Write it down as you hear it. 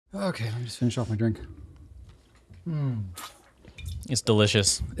Okay, let me just finish off my drink. It's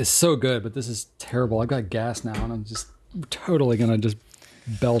delicious. It's so good, but this is terrible. I've got gas now, and I'm just totally gonna just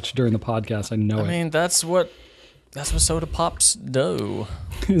belch during the podcast. I know it. I mean, that's what soda pops do.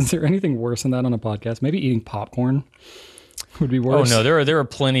 Is there anything worse than that on a podcast? Maybe eating popcorn would be Oh worse. no, there are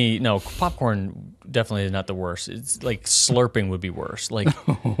plenty. No, popcorn definitely is not the worst. It's like slurping would be worse. Like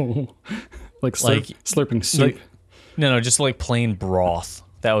like like- slurping soup. no, just like plain broth.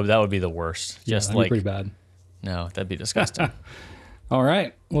 That would be the worst. Yeah, Just that'd be like pretty bad. no, that'd be disgusting. All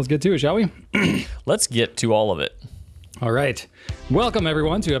right, let's get to it, shall we? Let's get to all of it. All right. Welcome,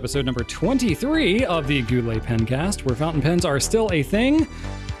 everyone, to episode number 23 of the Goulet Pencast, where fountain pens are still a thing.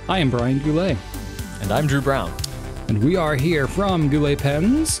 I am Brian Goulet, And I'm Drew Brown. and we are here from Goulet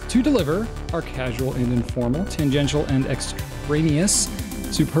Pens to deliver our casual and informal, tangential and extraneous,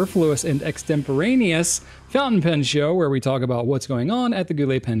 superfluous and extemporaneous fountain pen show where we talk about what's going on at the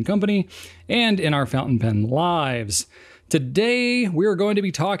Goulet Pen Company and in our fountain pen lives. Today, we're going to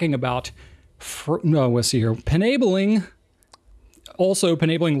be talking about let's see here. Penabling, also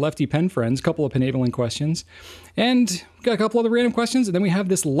penabling lefty pen friends, a couple of penabling questions, and got a couple other random questions, and then we have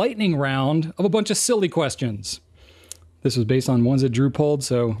this lightning round of a bunch of silly questions. This was based on ones that Drew pulled,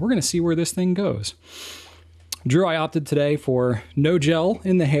 so we're going to see where this thing goes. Drew, I opted today for no gel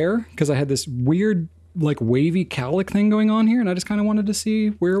in the hair because I had this weird, like, wavy cowlick thing going on here, and I just kind of wanted to see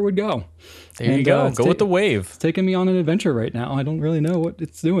where it would go. There you go. Go with the wave. It's taking me on an adventure right now. I don't really know what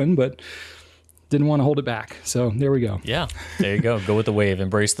it's doing, but didn't want to hold it back. So there we go. Yeah, there you go. Go with the wave.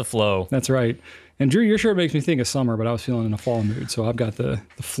 Embrace the flow. That's right. And Drew, your shirt makes me think of summer, but I was feeling in a fall mood, so I've got the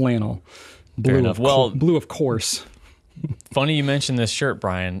flannel. Blue enough. Well- blue, of course. Funny you mentioned this shirt,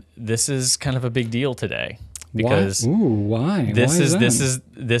 Brian. This is kind of a big deal today because Why? this Why is that?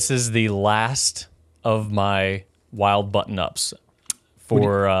 this is the last of my wild button ups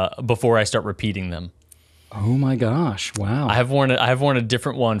for before I start repeating them. Oh my gosh! Wow! I have worn a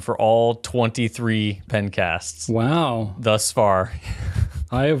different one for all 23 pen casts Wow! thus far.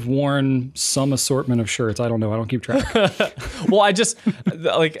 I have worn some assortment of shirts. I don't know. I don't keep track. Well, I just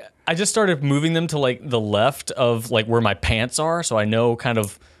started moving them to like the left of like where my pants are, so I know kind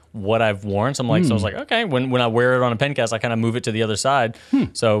of what I've worn. So I'm like, so I was like, okay, when I wear it on a pen cast, I kind of move it to the other side.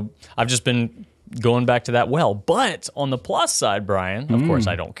 So I've just been going back to that well. But on the plus side, Brian, of course,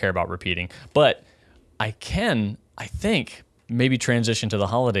 I don't care about repeating, but I think, maybe transition to the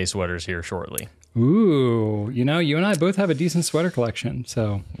holiday sweaters here shortly. Ooh, you know, you and I both have a decent sweater collection,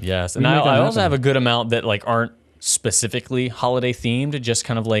 so Yes, we and can make that I also happen. have a good amount that like aren't specifically holiday themed, just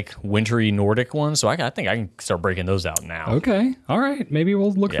kind of like wintry Nordic ones. So I think I can start breaking those out now. Okay, all right. Maybe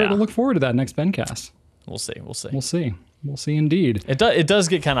we'll look forward to that next Pencast. We'll see. We'll see indeed. It does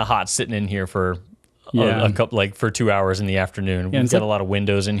get kind of hot sitting in here for Yeah. a couple, like for 2 hours in the afternoon. We've it's got like- a lot of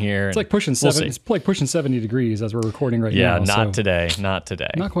windows in here. It's like pushing It's like pushing 70 degrees as we're recording right now. not so today. Not today.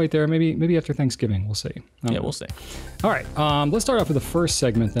 Not quite there. Maybe after Thanksgiving. We'll see. I don't Yeah, know. we'll see. All right. Let's start off with the first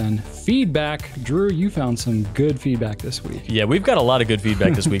segment then. Feedback. Drew, you found some good feedback this week. Yeah, we've got a lot of good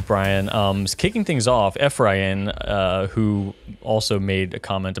feedback this week, Brian. Kicking things off, Ephraim, who also made a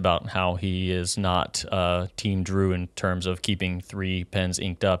comment about how he is not Team Drew in terms of keeping 3 pens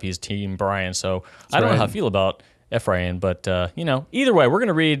inked up. He's Team Brian. So I don't know how I feel about Ephraim, but either way, we're going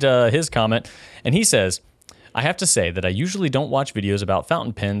to read his comment. And he says, I have to say that I usually don't watch videos about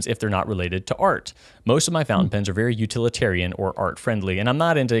fountain pens if they're not related to art. Most of my fountain pens are very utilitarian or art friendly, and I'm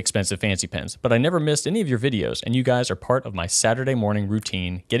not into expensive fancy pens, but I never missed any of your videos, and you guys are part of my Saturday morning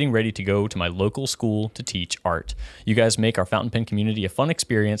routine, getting ready to go to my local school to teach art. You guys make our fountain pen community a fun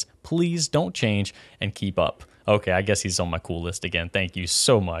experience. Please don't change and keep up. Okay, I guess he's on my cool list again. Thank you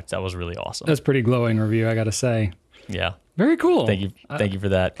so much. That was really awesome. That's a pretty glowing review, I got to say. Yeah. Very cool. Thank you for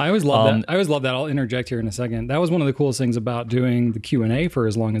that. I always love that. I always love that. I'll interject here in a second. That was one of the coolest things about doing the Q&A for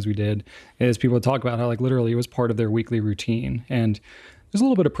as long as we did, is people would talk about how like literally it was part of their weekly routine. And there's a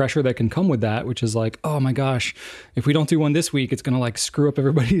little bit of pressure that can come with that, which is like, oh my gosh, if we don't do one this week, it's going to like screw up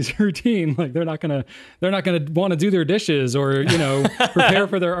everybody's routine. Like they're not going to want to do their dishes or, prepare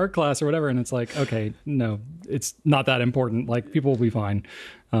for their art class or whatever. And it's like, okay, no, it's not that important. Like people will be fine.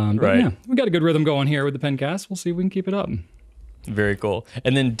 But Right. yeah, we got a good rhythm going here with the Pencast. We'll see if we can keep it up. Very cool.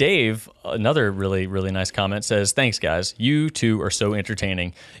 And then Dave, another really, really nice comment, says, thanks, guys. You two are so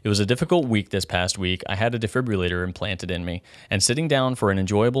entertaining. It was a difficult week this past week. I had a defibrillator implanted in me, and sitting down for an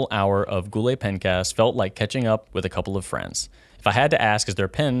enjoyable hour of Goulet Pencast felt like catching up with a couple of friends. If I had to ask, is there a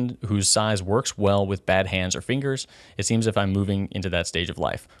pen whose size works well with bad hands or fingers? It seems if I'm moving into that stage of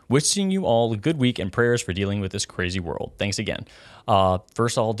life. Wishing you all a good week and prayers for dealing with this crazy world. Thanks again.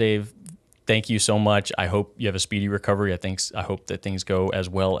 First of all, Dave, thank you so much. I hope you have a speedy recovery. I hope that things go as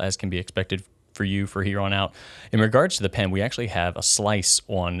well as can be expected for you for here on out. In regards to the pen, we actually have a slice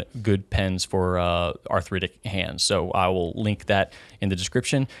on good pens for arthritic hands. So I will link that in the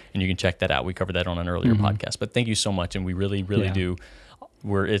description, and you can check that out. We covered that on an earlier podcast. But thank you so much, and we really, really do.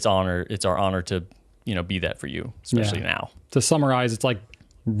 It's our honor to be that for you, especially now. To summarize, it's like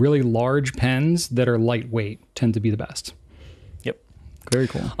really large pens that are lightweight tend to be the best. Yep. Very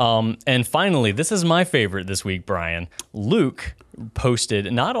cool. And finally, this is my favorite this week, Brian. Luke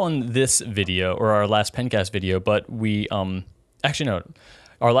posted, not on this video or our last Pencast video, but we our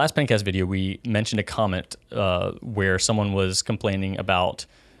last Pencast video, we mentioned a comment where someone was complaining about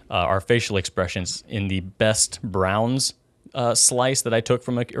our facial expressions in the best browns slice that I took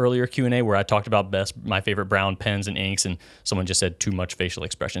from an earlier Q&A where I talked about my favorite brown pens and inks, and someone just said too much facial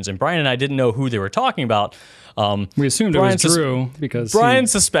expressions. And Brian and I didn't know who they were talking about. We assumed Brian it was Drew because Brian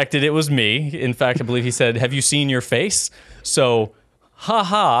suspected it was me. In fact, I believe he said, "Have you seen your face?" So,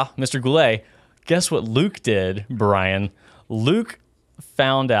 Mr. Goulet, guess what Luke did, Brian? Luke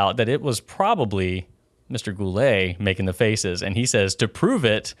found out that it was probably Mr. Goulet making the faces, and he says, to prove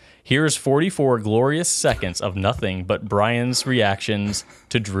it, here's 44 glorious seconds of nothing but Brian's reactions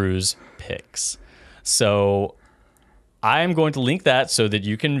to Drew's picks. So I'm going to link that so that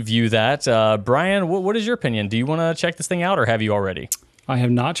you can view that. Brian, what is your opinion? Do you want to check this thing out, or have you already? I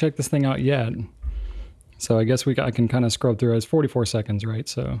have not checked this thing out yet. So I guess I can kind of scrub through it. It's 44 seconds, right?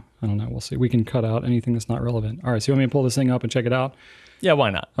 So I don't know. We'll see. We can cut out anything that's not relevant. All right. So you want me to pull this thing up and check it out? Yeah, why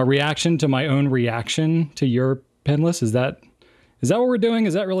not? A reaction to my own reaction to your pen list? Is that what we're doing?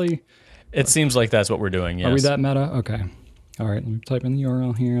 Is that really? It seems like that's what we're doing, yes. Are we that meta? Okay. All right, let me type in the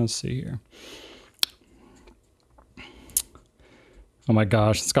URL here. Let's see here. Oh my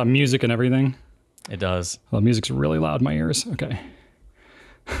gosh, it's got music and everything. It does. Oh, the music's really loud in my ears. Okay.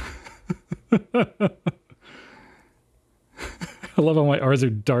 I love how my R's are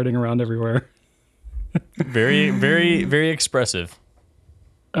darting around everywhere. Very, very, very expressive.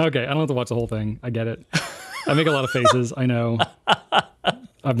 Okay, I don't have to watch the whole thing. I get it. I make a lot of faces. I know.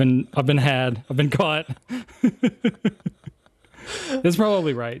 I've been caught. That's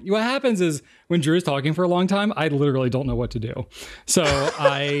probably right. What happens is when Drew's talking for a long time, I literally don't know what to do. So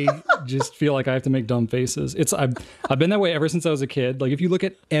I just feel like I have to make dumb faces. I've been that way ever since I was a kid. Like if you look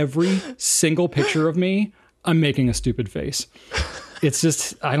at every single picture of me, I'm making a stupid face. It's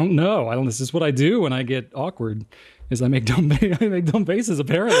just, I don't know. This is what I do when I get awkward, is I make dumb faces,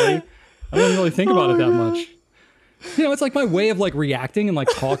 apparently. I don't really think about it that much. It's like my way of like reacting and like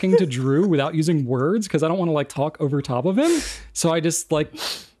talking to Drew without using words, because I don't want to like talk over top of him. So I just like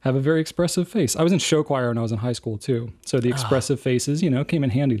have a very expressive face. I was in show choir when I was in high school too. So the expressive faces, came in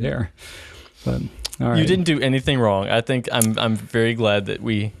handy there. But all right. You didn't do anything wrong. I think I'm very glad that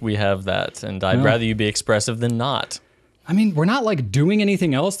we have that, and I'd rather you be expressive than not. I mean, we're not like doing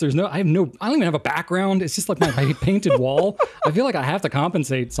anything else. I don't even have a background. It's just like my painted wall. I feel like I have to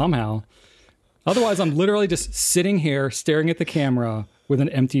compensate somehow. Otherwise, I'm literally just sitting here staring at the camera with an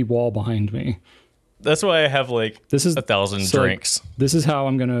empty wall behind me. That's why I have like 1,000 drinks. This is how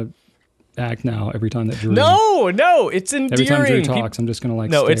I'm going to act now every time that Drew... No, it's endearing. Every time Drew talks, I'm just going to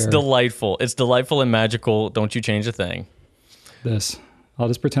like stare. It's delightful. It's delightful and magical. Don't you change a thing. I'll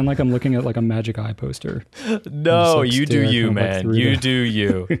just pretend like I'm looking at like a Magic Eye poster. No, you do you, man. You do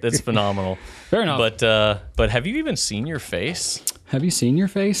you. That's phenomenal. Fair enough. But have you even seen your face? Have you seen your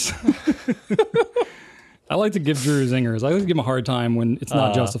face? I like to give Drew zingers. I like to give him a hard time when it's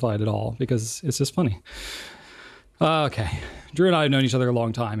not justified at all, because it's just funny. Okay. Drew and I have known each other a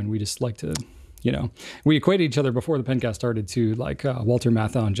long time, and we just like to, we equated each other before the Pencast started to like Walter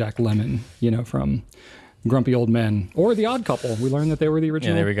Matthau and Jack Lemmon, from Grumpy Old Men, or The Odd Couple. We learned that they were the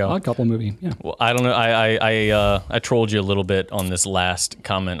original Odd Couple movie. Yeah. Well, I don't know. I trolled you a little bit on this last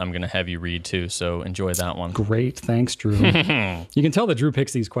comment I'm going to have you read too, so enjoy that one. Great. Thanks, Drew. You can tell that Drew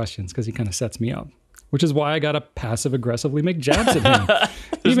picks these questions because he kind of sets me up, which is why I got to passive-aggressively make jabs at him.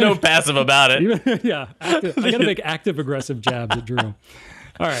 There's no passive about it. Yeah. I got to make active-aggressive jabs at Drew.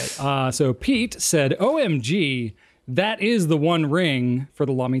 All right. So Pete said, OMG, that is the one ring for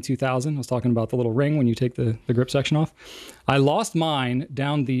the Lamy 2000. I was talking about the little ring when you take the grip section off. I lost mine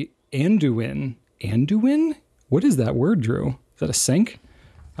down the Anduin. Anduin? What is that word, Drew? Is that a sink?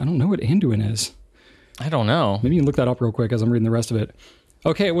 I don't know what Anduin is. I don't know. Maybe you can look that up real quick as I'm reading the rest of it.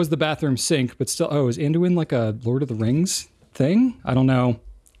 Okay, it was the bathroom sink, but still, is Anduin like a Lord of the Rings thing? I don't know.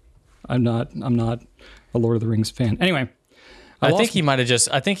 I'm not a Lord of the Rings fan. Anyway. I think he might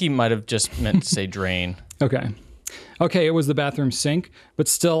have just meant to say drain. Okay. Okay, it was the bathroom sink, but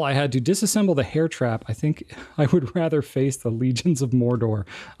still I had to disassemble the hair trap. I think I would rather face the legions of Mordor.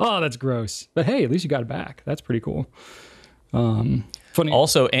 Oh, that's gross. But hey, at least you got it back. That's pretty cool. Funny.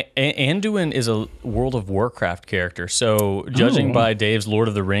 Also, Anduin is a World of Warcraft character, so judging by Dave's Lord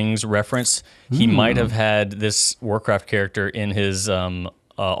of the Rings reference, he might have had this Warcraft character in his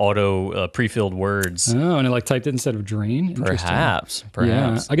auto pre-filled words. Oh, and it like typed it instead of Drain? Perhaps.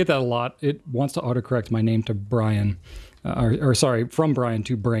 Yeah, I get that a lot. It wants to autocorrect my name to Brian. Or sorry, from Brian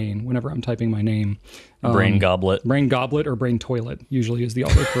to Brain whenever I'm typing my name. Brain Goblet. Brain Goblet or Brain Toilet usually is the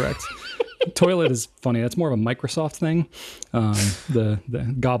autocorrect. Toilet is funny. That's more of a Microsoft thing. The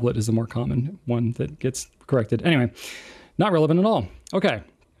Goblet is the more common one that gets corrected. Anyway, not relevant at all. Okay.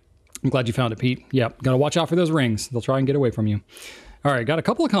 I'm glad you found it, Pete. Yep. Got to watch out for those rings. They'll try and get away from you. All right. Got a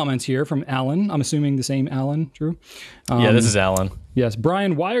couple of comments here from Alan. I'm assuming the same Alan, Drew? Yeah, this is Alan. Yes.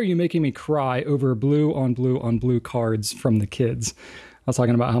 Brian, why are you making me cry over blue on blue on blue cards from the kids? I was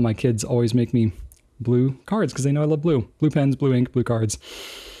talking about how my kids always make me blue cards because they know I love blue. Blue pens, blue ink, blue cards.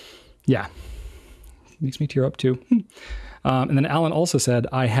 Yeah. Makes me tear up too. And then Alan also said,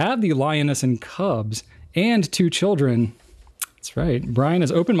 I have the lioness and cubs and 2 children. That's right. Brian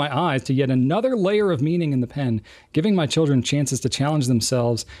has opened my eyes to yet another layer of meaning in the pen, giving my children chances to challenge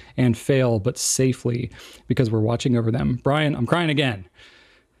themselves and fail, but safely, because we're watching over them. Brian, I'm crying again.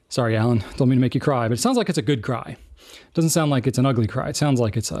 Sorry, Alan. Don't mean to make you cry, but it sounds like it's a good cry. It doesn't sound like it's an ugly cry. It sounds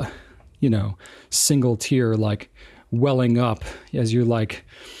like it's a, single tear, like welling up as you're like,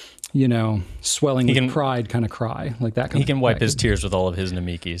 swelling with pride kind of cry, like that kind of. He can wipe his tears with all of his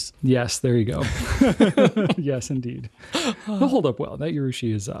Namikis. Yes, there you go. Yes, indeed. They'll hold up well. That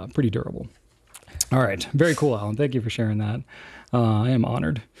Yorushi is pretty durable. All right. Very cool, Alan. Thank you for sharing that. I am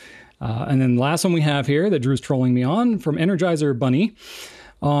honored. And then the last one we have here that Drew's trolling me on from Energizer Bunny.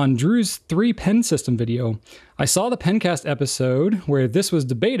 On Drew's 3 pen system video, I saw the Pencast episode where this was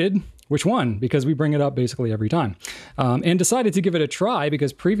debated, which one, because we bring it up basically every time, and decided to give it a try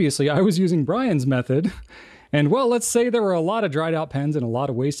because previously I was using Brian's method. And well, let's say there were a lot of dried out pens and a lot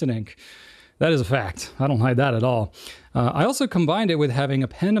of wasted ink. That is a fact. I don't hide that at all. I also combined it with having a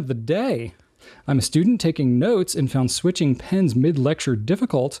pen of the day. I'm a student taking notes and found switching pens mid-lecture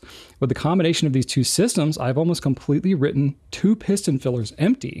difficult. With the combination of these 2 systems, I've almost completely written 2 piston fillers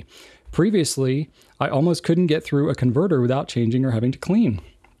empty. Previously, I almost couldn't get through a converter without changing or having to clean.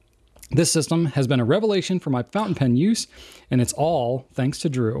 This system has been a revelation for my fountain pen use, and it's all thanks to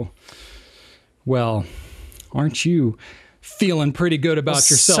Drew. Well, aren't you feeling pretty good about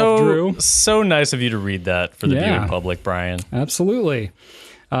yourself, Drew? So nice of you to read that for the viewing public, Brian. Absolutely.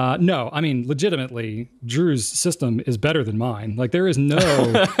 No, I mean, legitimately, Drew's system is better than mine. Like there is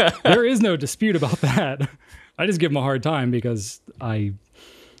no dispute about that. I just give him a hard time because I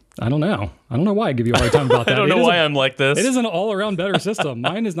don't know. I don't know why I give you a hard time about that. I don't know why I'm like this. It is an all-around better system.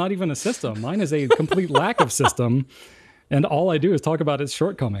 Mine is not even a system. Mine is a complete lack of system. And all I do is talk about its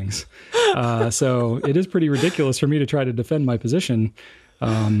shortcomings. So it is pretty ridiculous for me to try to defend my position.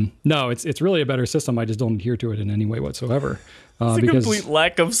 No, it's really a better system. I just don't adhere to it in any way whatsoever. It's a complete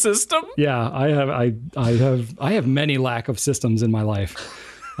lack of system. Yeah, I have many lack of systems in my life,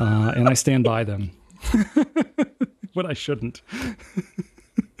 and I stand by them. But I shouldn't.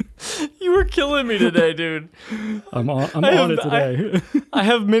 You were killing me today, dude. I'm on it today. I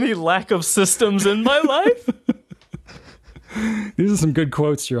have many lack of systems in my life. These are some good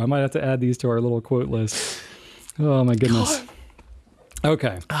quotes, Drew. I might have to add these to our little quote list. Oh my goodness. God.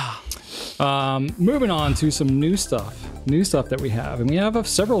 Okay. Moving on to some new stuff that we have, and we have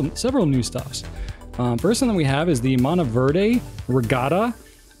several new stuffs. First one that we have is the Monteverde Regatta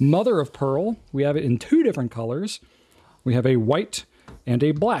Mother of Pearl. We have it in 2 different colors. We have a white and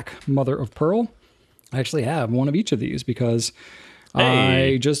a black Mother of Pearl. I actually have one of each of these because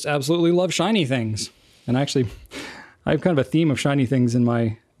I just absolutely love shiny things, and actually I have kind of a theme of shiny things in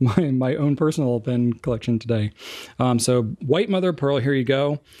my own personal pen collection today. So white Mother of Pearl, here you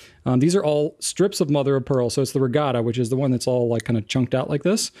go. These are all strips of Mother of Pearl. So it's the Regatta, which is the one that's all like kind of chunked out like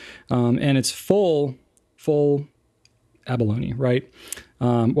this. And it's full abalone, right?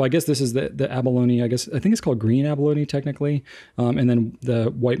 Well, I guess this is the abalone. I think it's called green abalone technically. And then the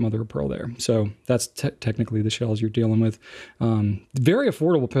white Mother of Pearl there. So that's technically the shells you're dealing with. Very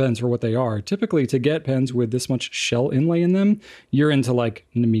affordable pens for what they are. Typically to get pens with this much shell inlay in them, you're into like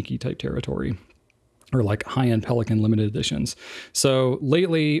Namiki type territory or like high-end Pelican limited editions. So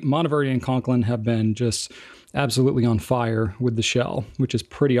lately Monteverde and Conklin have been just absolutely on fire with the shell, which is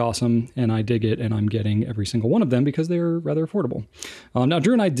pretty awesome, and I dig it, and I'm getting every single one of them because they're rather affordable. Now,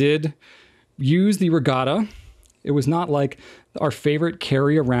 Drew and I did use the Regatta It was not like our favorite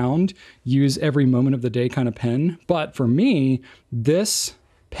carry around, use every moment of the day kind of pen. But for me, this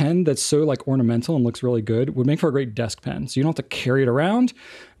pen that's so like ornamental and looks really good would make for a great desk pen. So you don't have to carry it around,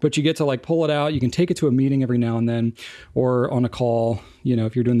 but you get to like pull it out. You can take it to a meeting every now and then, or on a call, you know,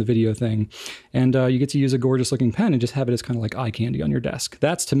 if you're doing the video thing, and you get to use a gorgeous looking pen and just have it as kind of like eye candy on your desk.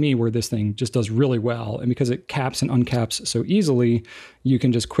 That's to me where this thing just does really well. And because it caps and uncaps so easily, you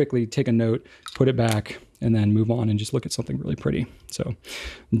can just quickly take a note, put it back, and then move on and just look at something really pretty. So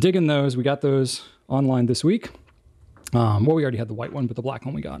digging those. We got those online this week. Well, we already had the white one, but the black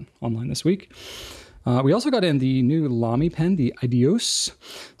one we got online this week. We also got in the new Lamy pen, the Adios.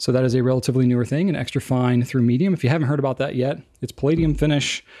 So that is a relatively newer thing, an extra fine through medium. If you haven't heard about that yet, it's palladium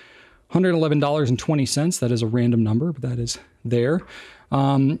finish, $111.20. That is a random number, but that is there.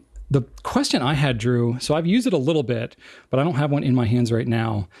 The question I had, Drew, so I've used it a little bit, but I don't have one in my hands right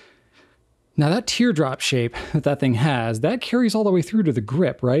now. Now that teardrop shape that thing has, that carries all the way through to the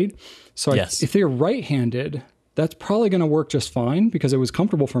grip, right? So yes. If they're right-handed, that's probably going to work just fine because it was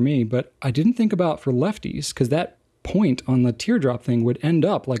comfortable for me, but I didn't think about for lefties because that point on the teardrop thing would end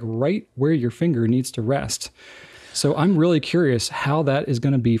up like right where your finger needs to rest. So I'm really curious how that is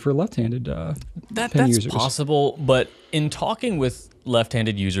going to be for left-handed pen users. That's possible, but in talking with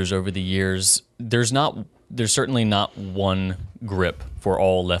left-handed users over the years, there's certainly not one grip for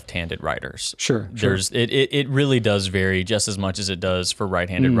all left-handed writers. Sure. It really does vary just as much as it does for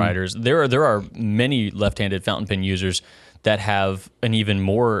right-handed writers. There are many left-handed fountain pen users that have an even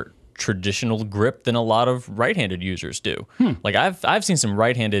more traditional grip than a lot of right-handed users do. Like I've seen some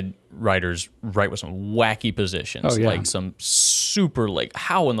right-handed writers write with some wacky positions, like some super like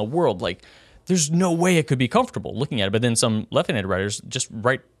how in the world, like there's no way it could be comfortable looking at it. But then some left-handed writers just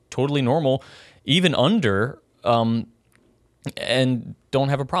write totally normal, even under, and don't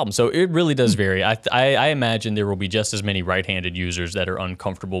have a problem. So it really does vary. I imagine there will be just as many right-handed users that are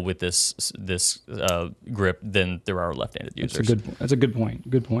uncomfortable with this grip than there are left-handed users. That's a good point.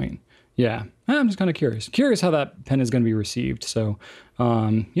 Good point. Yeah, I'm just kind of curious how that pen is going to be received. So,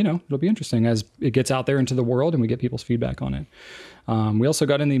 it'll be interesting as it gets out there into the world and we get people's feedback on it. We also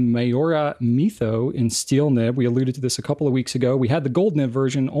got in the Mayora Mytho in steel nib. We alluded to this a couple of weeks ago. We had the gold nib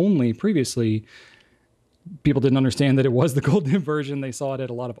version only previously. People didn't understand that it was the gold nib version. They saw it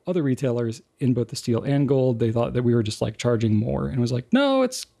at a lot of other retailers in both the steel and gold. They thought that we were just like charging more, and it was like, no,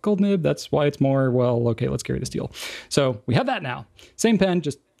 it's gold nib. That's why it's more. Well, okay, let's carry the steel. So we have that now. Same pen,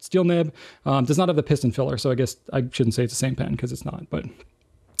 just steel nib. Does not have the piston filler, so I guess I shouldn't say it's the same pen because it's not, but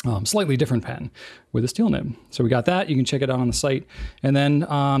slightly different pen with a steel nib. So we got that. You can check it out on the site. And then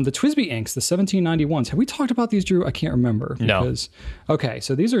the TWSBI inks, the 1791s. Have we talked about these, Drew? I can't remember. Because, no. Okay,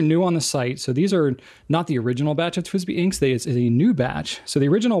 so these are new on the site. So these are not the original batch of TWSBI inks. It's a new batch. So the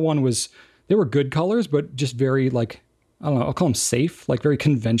original one they were good colors, but just very like, I don't know, I'll call them safe, like very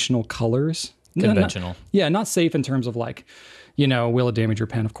conventional colors. Conventional. Not safe in terms of like, will it damage your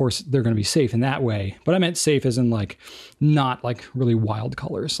pen? Of course, they're going to be safe in that way. But I meant safe as in like, not like really wild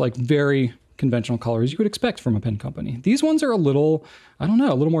colors, like very conventional colors you would expect from a pen company. These ones are a little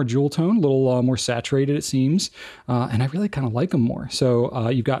more jewel tone, a little more saturated, it seems. And I really kind of like them more. So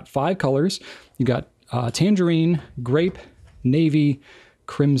you've got 5 colors. You've got tangerine, grape, navy,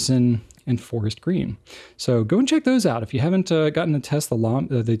 crimson, and forest green. So go and check those out. If you haven't gotten to test the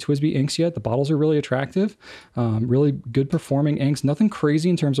TWSBI inks yet, the bottles are really attractive, really good performing inks, nothing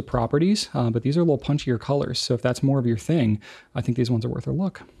crazy in terms of properties, but these are a little punchier colors. So if that's more of your thing, I think these ones are worth a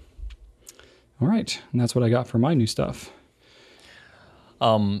look. All right. And that's what I got for my new stuff.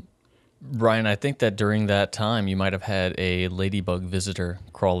 Brian, I think that during that time, you might have had a ladybug visitor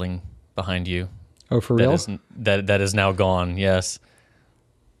crawling behind you. Oh, for real? That is now gone. Yes.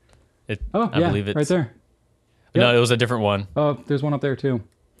 I believe it's right there. No, Yep. it was a different one. Oh, there's one up there too.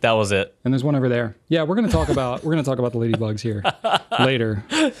 That was it. And there's one over there. Yeah, we're going to talk about the ladybugs here later.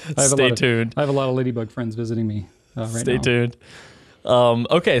 Stay tuned. I have a lot of ladybug friends visiting me right now. Stay tuned.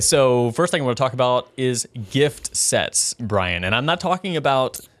 Okay, so first thing I want to talk about is gift sets, Brian. And I'm not talking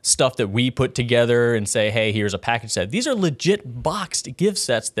about stuff that we put together and say, hey, here's a package set. These are legit boxed gift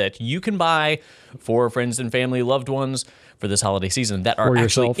sets that you can buy for friends and family, loved ones for this holiday season that are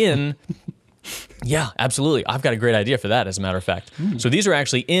actually in. Yeah, absolutely. I've got a great idea for that, as a matter of fact. So these are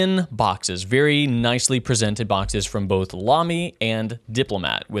actually in boxes, very nicely presented boxes from both Lamy and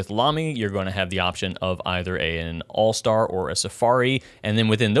Diplomat. With Lamy, you're going to have the option of either an All-Star or a Safari. And then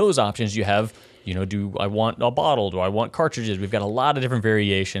within those options, you have, do I want a bottle? Do I want cartridges? We've got a lot of different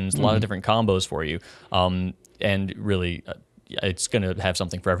variations, a lot of different combos for you. And really, it's going to have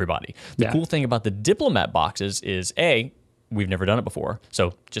something for everybody. The cool thing about the Diplomat boxes is, we've never done it before.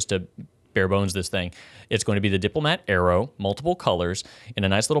 So just to bare bones this thing. It's going to be the Diplomat Aero, multiple colors, in a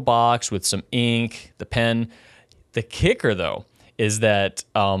nice little box with some ink, the pen. The kicker, though, is that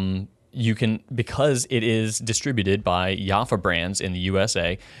you can, because it is distributed by Jaffa Brands in the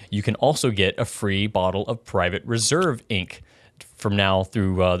USA, you can also get a free bottle of Private Reserve ink from now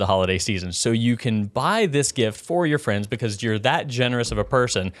through the holiday season. So you can buy this gift for your friends because you're that generous of a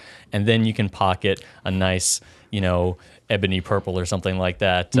person, and then you can pocket a nice, ebony purple or something like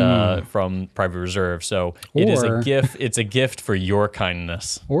that from Private Reserve. So it is a gift. It's a gift for your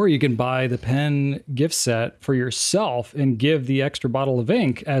kindness. Or you can buy the pen gift set for yourself and give the extra bottle of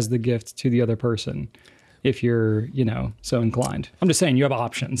ink as the gift to the other person, if you're, so inclined. I'm just saying, you have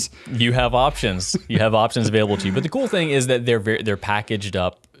options. You have options. You have options available to you. But the cool thing is that they're packaged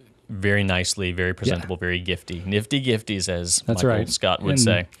up very nicely, very presentable, very gifty. Nifty gifties, as Michael Scott would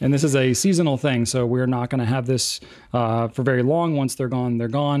say. And this is a seasonal thing, so we're not going to have this for very long. Once they're gone, they're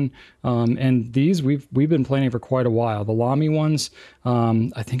gone. And these, we've been planning for quite a while. The Lamy ones,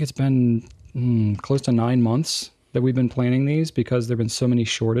 I think it's been close to 9 months that we've been planning these because there have been so many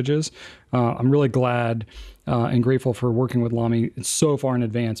shortages. I'm really glad and grateful for working with Lamy so far in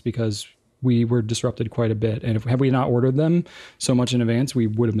advance because we were disrupted quite a bit. And had we not ordered them so much in advance, we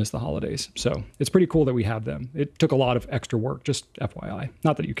would have missed the holidays. So it's pretty cool that we have them. It took a lot of extra work, just FYI.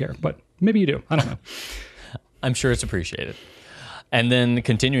 Not that you care, but maybe you do. I don't know. I'm sure it's appreciated. And then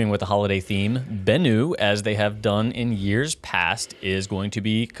continuing with the holiday theme, Benu, as they have done in years past, is going to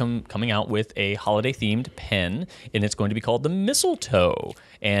be coming out with a holiday-themed pen, and it's going to be called the Mistletoe.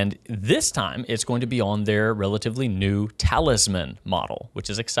 And this time, it's going to be on their relatively new Talisman model, which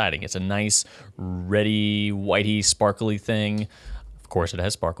is exciting. It's a nice, reddy, whitey, sparkly thing. Of course, it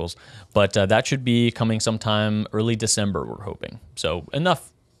has sparkles. But that should be coming sometime early December, we're hoping. So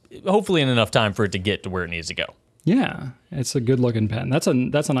hopefully in enough time for it to get to where it needs to go. Yeah, it's a good looking pen. That's a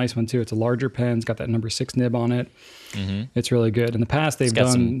nice one too. It's a larger pen. It's got that number 6 nib on it. Mm-hmm. It's really good. In the past, they've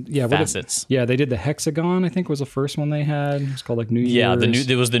done facets. They did the hexagon. I think was the first one they had. It's called like New Year's. Yeah,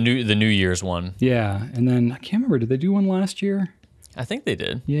 there was the New Year's one. Yeah, and then I can't remember. Did they do one last year? I think they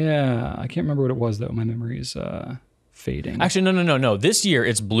did. Yeah, I can't remember what it was though. My memory is fading. Actually, no. This year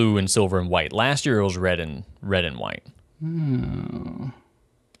it's blue and silver and white. Last year it was red and white. Oh.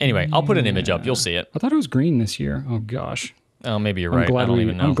 Anyway, I'll put an image up. You'll see it. I thought it was green this year. Oh, gosh. Oh, maybe you're right. I don't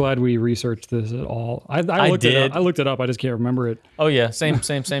even know. I'm glad we researched this at all. I looked it up. I just can't remember it. Oh, yeah. Same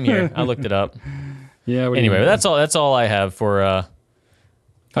here. I looked it up. Yeah. Anyway, that's all I have for oh,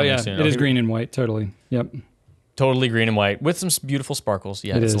 yeah. Soon. It is green and white. Totally. Yep. Totally green and white with some beautiful sparkles.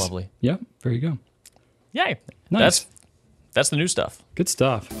 Yeah, it's lovely. Yep. There you go. Yay. Nice. That's the new stuff. Good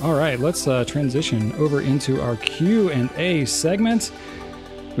stuff. All right. Let's transition over into our Q&A segment.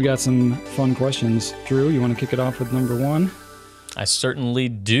 We got some fun questions. Drew, you want to kick it off with number 1? I certainly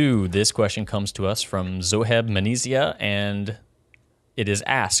do. This question comes to us from Zoheb Manizia, and it is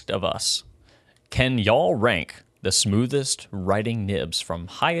asked of us, can y'all rank the smoothest writing nibs from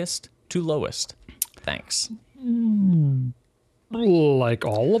highest to lowest? Thanks. Like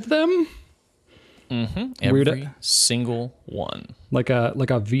all of them? Mm-hmm. Every single one. Like a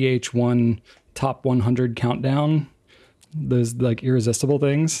VH1 top 100 countdown? Those like irresistible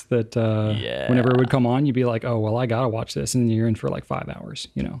things that whenever it would come on, you'd be like, oh, well, I got to watch this. And then you're in for like 5 hours,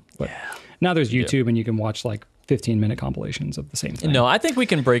 But now there's YouTube and you can watch like 15-minute compilations of the same thing. No, I think we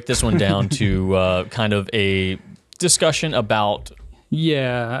can break this one down to kind of a discussion about,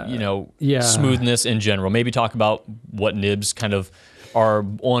 smoothness in general. Maybe talk about what nibs kind of are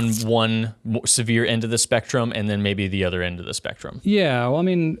on one severe end of the spectrum and then maybe the other end of the spectrum. Yeah, well, I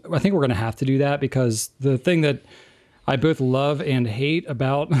mean, I think we're going to have to do that because the thing that I both love and hate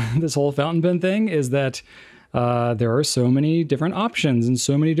about this whole fountain pen thing is that there are so many different options and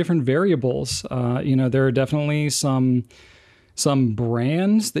so many different variables. There are definitely some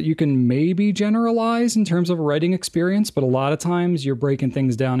brands that you can maybe generalize in terms of a writing experience, but a lot of times you're breaking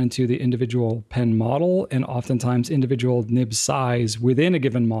things down into the individual pen model and oftentimes individual nib size within a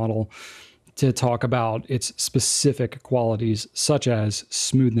given model to talk about its specific qualities, such as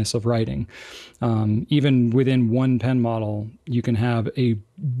smoothness of writing. Even within one pen model, you can have a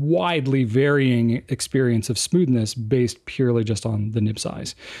widely varying experience of smoothness based purely just on the nib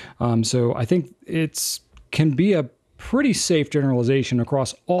size. So I think can be a pretty safe generalization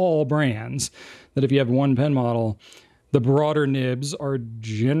across all brands that if you have one pen model, the broader nibs are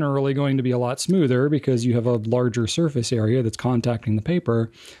generally going to be a lot smoother because you have a larger surface area that's contacting the paper.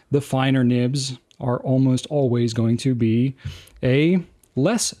 The finer nibs are almost always going to be a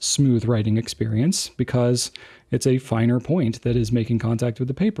less smooth writing experience because it's a finer point that is making contact with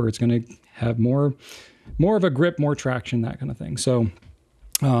the paper. It's going to have more of a grip, more traction, that kind of thing. So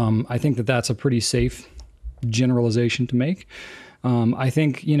I think that that's a pretty safe generalization to make. I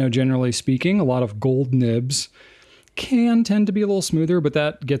think, generally speaking, a lot of gold nibs can tend to be a little smoother, but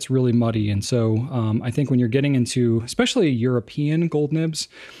that gets really muddy. And so I think when you're getting into, especially European gold nibs,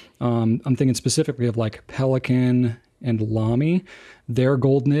 I'm thinking specifically of like Pelican and Lamy, their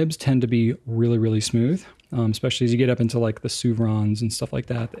gold nibs tend to be really, really smooth, especially as you get up into like the Suvrons and stuff like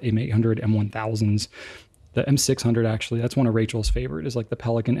that, the M800, M1000s, the M600 actually, that's one of Rachel's favorite, is like the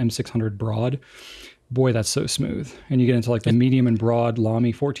Pelican M600 broad. Boy, that's so smooth. And you get into like the medium and broad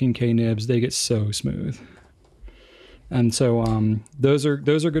Lamy 14K nibs, they get so smooth. And so those are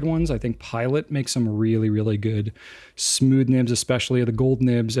good ones. I think Pilot makes some really, really good smooth nibs, especially the gold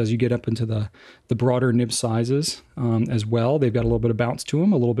nibs as you get up into the broader nib sizes as well. They've got a little bit of bounce to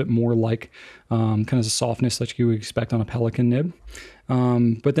them, a little bit more like kind of the softness that you would expect on a Pelican nib.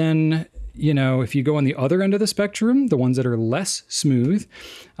 But then, if you go on the other end of the spectrum, the ones that are less smooth,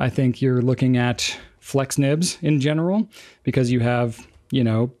 I think you're looking at flex nibs in general, because you have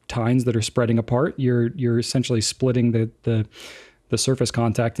tines that are spreading apart. You're essentially splitting the surface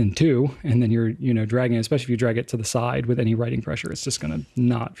contact in two, and then you're dragging it, especially if you drag it to the side with any writing pressure, it's just going to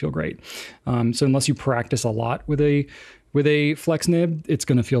not feel great. So unless you practice a lot with a flex nib, it's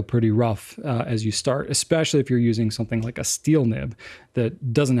going to feel pretty rough as you start, especially if you're using something like a steel nib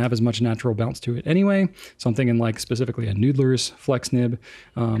that doesn't have as much natural bounce to it anyway. So I'm thinking like specifically a Noodler's flex nib.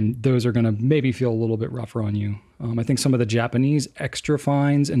 Those are going to maybe feel a little bit rougher on you. I think some of the Japanese extra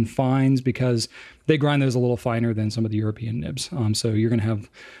fines and fines, because they grind those a little finer than some of the European nibs. So you're going to have,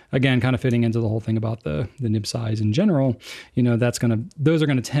 again, kind of fitting into the whole thing about the nib size in general, those are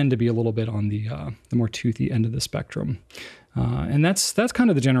going to tend to be a little bit on the more toothy end of the spectrum. And that's kind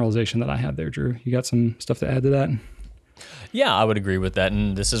of the generalization that I have there, Drew. You got some stuff to add to that? Yeah, I would agree with that.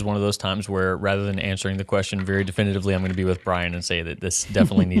 And this is one of those times where rather than answering the question very definitively, I'm going to be with Brian and say that this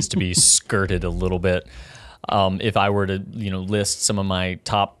definitely needs to be skirted a little bit. If I were to, list some of my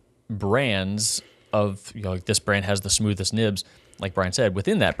top brands of, like this brand has the smoothest nibs, like Brian said,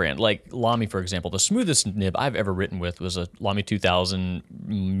 within that brand, like Lamy, for example, the smoothest nib I've ever written with was a Lamy 2000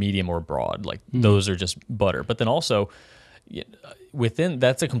 medium or broad. Like those are just butter. But then also within,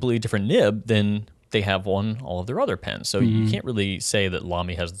 that's a completely different nib than they have on all of their other pens. So you can't really say that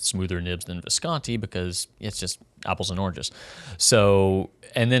Lamy has smoother nibs than Visconti, because it's just apples and oranges. So,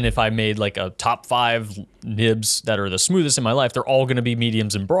 and then if I made like a top 5 nibs that are the smoothest in my life, they're all going to be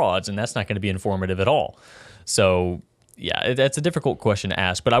mediums and broads, and that's not going to be informative at all. So yeah, that's a difficult question to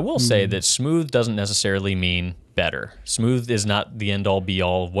ask, but I will say that smooth doesn't necessarily mean better. Smooth is not the end all be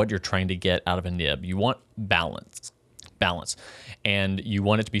all of what you're trying to get out of a nib. You want balance. And you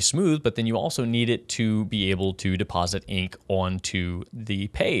want it to be smooth, but then you also need it to be able to deposit ink onto the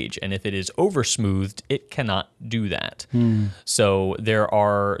page. And if it is over smoothed, it cannot do that. So there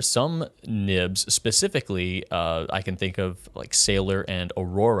are some nibs, specifically, I can think of like Sailor and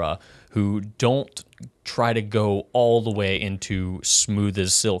Aurora, who don't try to go all the way into smooth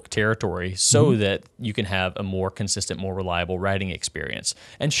as silk territory so that you can have a more consistent, more reliable writing experience.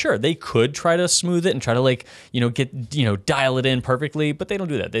 And sure, they could try to smooth it and try to dial it in perfectly, but they don't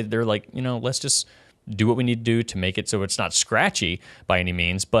do that. They're like, let's just do what we need to do to make it so it's not scratchy by any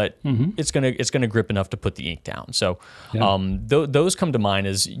means, but it's gonna grip enough to put the ink down. So those come to mind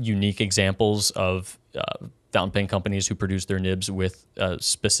as unique examples of fountain pen companies who produce their nibs with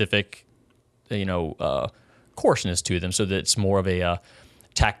specific coarseness to them, so that it's more of a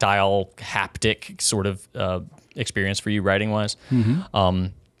tactile, haptic sort of experience for you writing wise.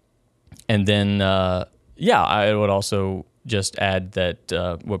 And then I would also just add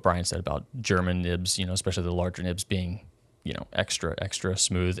that what Brian said about German nibs, especially the larger nibs being extra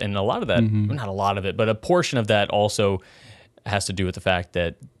smooth, and a lot of that, not a lot of it, but a portion of that also has to do with the fact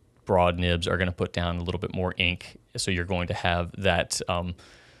that broad nibs are going to put down a little bit more ink, so you're going to have that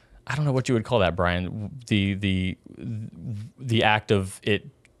I don't know what you would call that, Brian. The act of it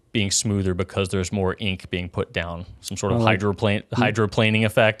being smoother because there's more ink being put down, some sort of hydroplaning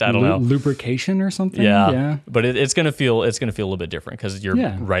effect. I don't know, lubrication or something. Yeah. But it's gonna feel a little bit different because you're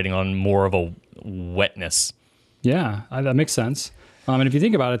writing on more of a wetness. Yeah, that makes sense. And if you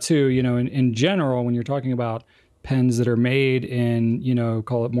think about it too, in general, when you're talking about pens that are made in,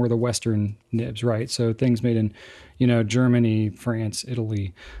 call it more the Western nibs, right? So things made in, Germany, France,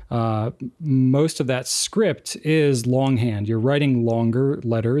 Italy. Most of that script is longhand. You're writing longer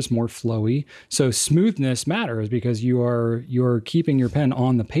letters, more flowy. So smoothness matters because you're keeping your pen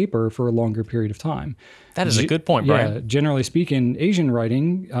on the paper for a longer period of time. That is a good point, Brian. Yeah, generally speaking, Asian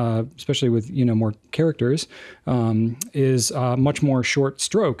writing, especially with more characters, is much more short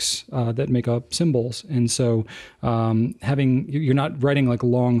strokes that make up symbols, and so you're not writing like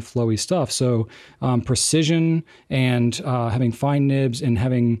long, flowy stuff. So precision and having fine nibs and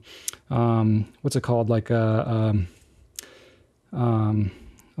having what's it called? Like I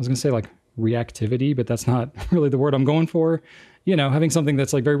was gonna say like reactivity, but that's not really the word I'm going for. Having something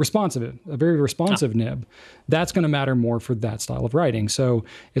that's like very responsive, a very responsive nib, that's going to matter more for that style of writing. So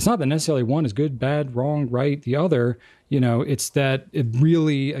it's not that necessarily one is good, bad, wrong, right. The other, it's that it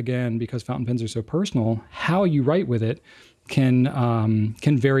really, again, because fountain pens are so personal, how you write with it can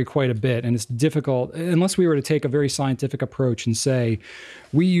vary quite a bit. And it's difficult unless we were to take a very scientific approach and say,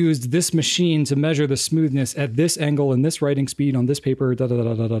 we used this machine to measure the smoothness at this angle and this writing speed on this paper, da, da,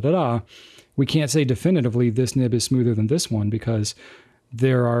 da, da, da, da, da. We can't say definitively this nib is smoother than this one because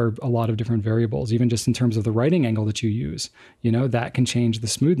there are a lot of different variables, even just in terms of the writing angle that you use. That can change the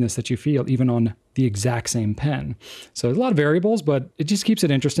smoothness that you feel even on the exact same pen. So there's a lot of variables, but it just keeps it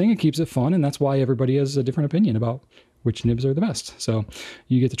interesting. It keeps it fun. And that's why everybody has a different opinion about which nibs are the best. So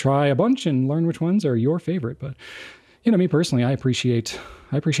you get to try a bunch and learn which ones are your favorite. But me personally, I appreciate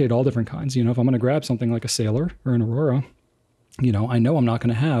all different kinds. If I'm going to grab something like a Sailor or an Aurora, I know I'm not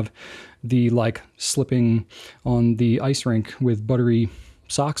going to have the like slipping on the ice rink with buttery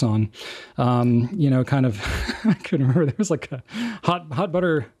socks on, kind of, I couldn't remember. There was like a hot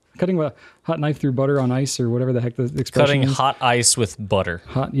butter, cutting a hot knife through butter on ice or whatever the heck the expression Cutting is. hot ice with butter.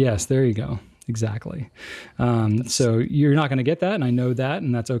 Yes, there you go. Exactly. So you're not going to get that, and I know that,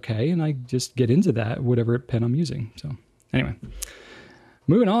 and that's okay. And I just get into that, whatever pen I'm using. So anyway,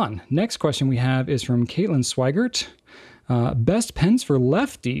 moving on. Next question we have is from Caitlin Swigert. Best pens for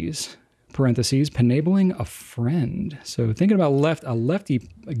lefties, parentheses, penabling a friend. So thinking about a lefty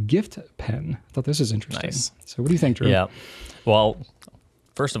gift pen. I thought this is interesting. Nice. So what do you think, Drew? Yeah. Well,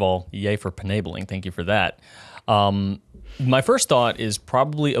 first of all, yay for penabling. Thank you for that. My first thought is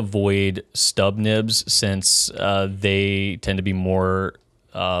probably avoid stub nibs since they tend to be more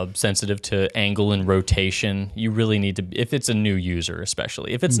sensitive to angle and rotation. You really need to, if it's a new user,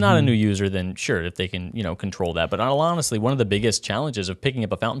 especially. If it's not a new user, then sure, if they can, control that. But honestly, one of the biggest challenges of picking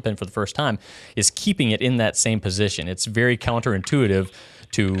up a fountain pen for the first time is keeping it in that same position. It's very counterintuitive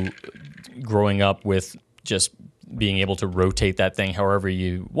to growing up with just being able to rotate that thing however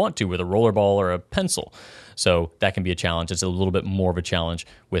you want to with a roller ball or a pencil. So that can be a challenge. It's a little bit more of a challenge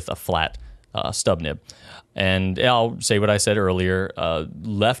with a flat stub nib. And I'll say what I said earlier,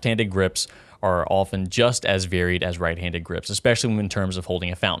 left-handed grips are often just as varied as right-handed grips, especially in terms of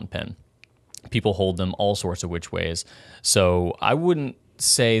holding a fountain pen. People hold them all sorts of which ways. So I wouldn't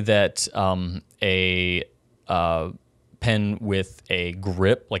say that a pen with a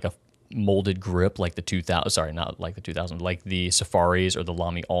grip, like a molded grip like the 2000, like the Safaris or the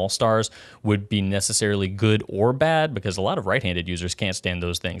Lamy All-Stars would be necessarily good or bad, because a lot of right-handed users can't stand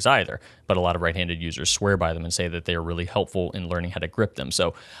those things either, but a lot of right-handed users swear by them and say that they're really helpful in learning how to grip them.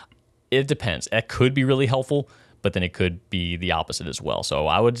 So it depends. It could be really helpful, but then it could be the opposite as well. So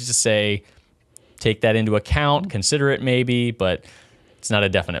I would just say take that into account, consider it maybe, but it's not a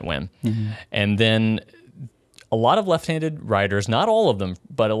definite win. And then a lot of left-handed writers, not all of them,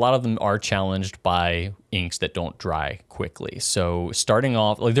 but a lot of them are challenged by inks that don't dry quickly. So starting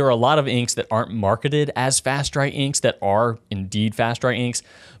off, there are a lot of inks that aren't marketed as fast dry inks that are indeed fast dry inks,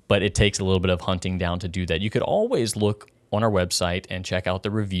 but it takes a little bit of hunting down to do that. You could always look on our website and check out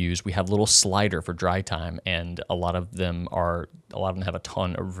the reviews. We have a little slider for dry time, and a lot of them have a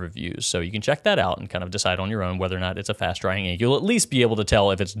ton of reviews. So you can check that out and kind of decide on your own whether or not it's a fast drying ink. You'll at least be able to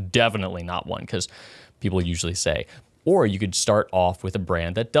tell if it's definitely not one, because people usually say. Or you could start off with a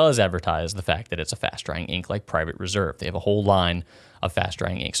brand that does advertise the fact that it's a fast-drying ink, like Private Reserve. They have a whole line of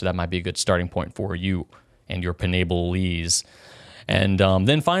fast-drying ink, so that might be a good starting point for you and your Penable-lees. And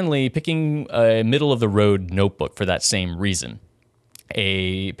then finally, picking a middle-of-the-road notebook for that same reason.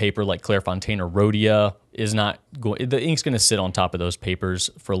 A paper like Clairefontaine or Rhodia is not going, the ink's going to sit on top of those papers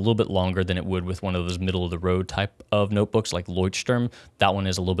for a little bit longer than it would with one of those middle of the road type of notebooks like Leuchtturm. That one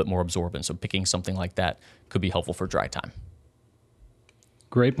is a little bit more absorbent, so picking something like that could be helpful for dry time.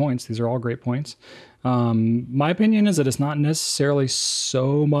 Great points. These are all great points. My opinion is that it's not necessarily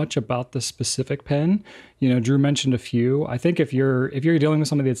so much about the specific pen. Drew mentioned a few. I think if you're dealing with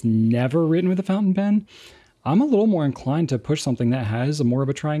somebody that's never written with a fountain pen, I'm a little more inclined to push something that has more of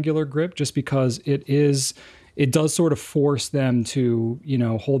a triangular grip, just because it it does sort of force them to,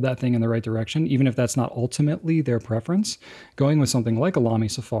 hold that thing in the right direction, even if that's not ultimately their preference. Going with something like a Lamy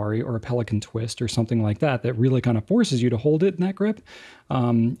Safari or a Pelican Twist or something like that really kind of forces you to hold it in that grip.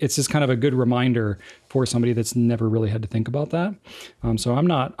 It's just kind of a good reminder for somebody that's never really had to think about that. So I'm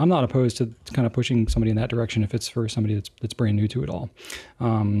not opposed to kind of pushing somebody in that direction if it's for somebody that's brand new to it all.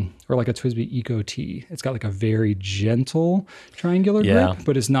 Or like a TWSBI Eco T. It's got like a very gentle triangular grip,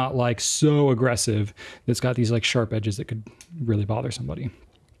 but it's not like so aggressive. It's got these like sharp edges that could really bother somebody.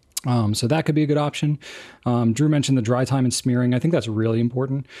 So that could be a good option. Drew mentioned the dry time and smearing. I think that's really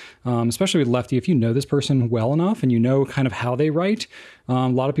important, especially with lefty. If you know this person well enough and you know kind of how they write, a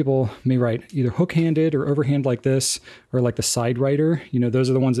lot of people may write either hook-handed or overhand like this, or like the side writer. Those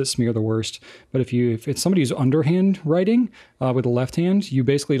are the ones that smear the worst. But if it's somebody who's underhand writing with the left hand, you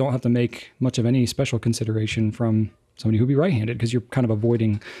basically don't have to make much of any special consideration from somebody who'd be right-handed, because you're kind of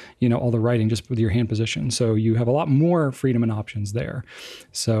avoiding, all the writing just with your hand position. So you have a lot more freedom and options there.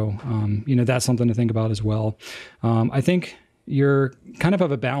 So, that's something to think about as well. I think you're kind of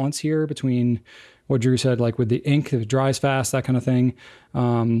have a balance here between what Drew said, like with the ink, if it dries fast, that kind of thing,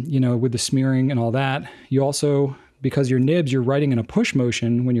 with the smearing and all that. You also, because your nibs, you're writing in a push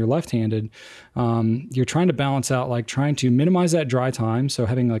motion when you're left-handed, you're trying to balance out, like trying to minimize that dry time. So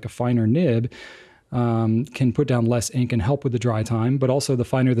having like a finer nib, can put down less ink and help with the dry time, but also the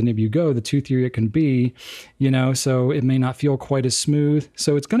finer the nib you go, the toothier it can be, so it may not feel quite as smooth.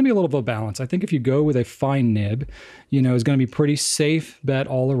 So it's going to be a little bit of a balance. I think if you go with a fine nib, is going to be pretty safe bet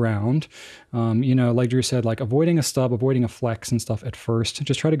all around. Like Drew said, like avoiding a stub, avoiding a flex and stuff at first.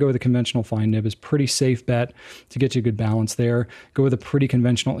 Just try to go with a conventional fine nib is pretty safe bet to get you a good balance there. Go with a pretty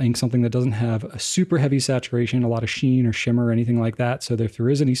conventional ink, something that doesn't have a super heavy saturation, a lot of sheen or shimmer or anything like that. So that if there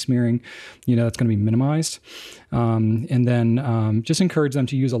is any smearing, that's going to be minimized. And then just encourage them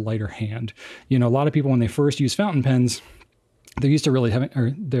to use a lighter hand. A lot of people, when they first use fountain pens, they're used to really having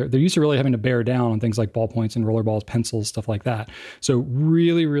to bear down on things like ballpoints and roller balls, pencils, stuff like that. So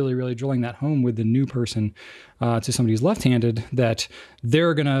really, really, really drilling that home with the new person to somebody who's left-handed, that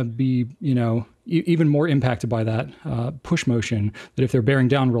they're going to be, even more impacted by that push motion, that if they're bearing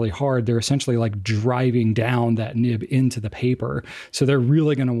down really hard, they're essentially like driving down that nib into the paper. So they're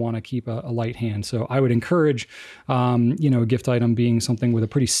really going to want to keep a light hand. So I would encourage, a gift item being something with a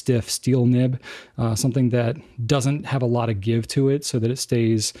pretty stiff steel nib, something that doesn't have a lot of give to it, so that it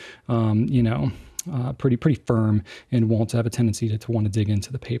stays, pretty firm and won't have a tendency to want to dig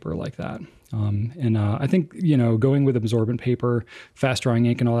into the paper like that. I think, going with absorbent paper, fast drying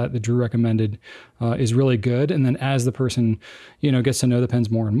ink and all that Drew recommended is really good. And then as the person, gets to know the pens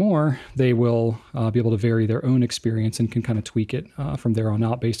more and more, they will be able to vary their own experience and can kind of tweak it from there on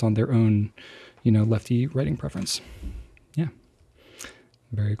out based on their own, lefty writing preference. Yeah.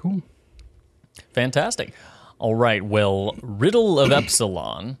 Very cool. Fantastic. All right. Well, Riddle of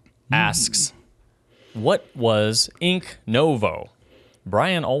Epsilon asks, what was Ink Novo?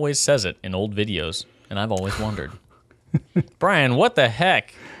 Brian always says it in old videos, and I've always wondered. Brian, what the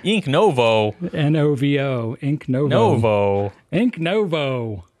heck? Ink Novo. N-O-V-O. Ink Novo. Novo. Ink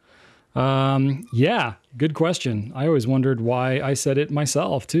Novo. Yeah, good question. I always wondered why I said it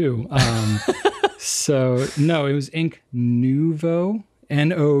myself, too. So, no, it was Ink Nouveau.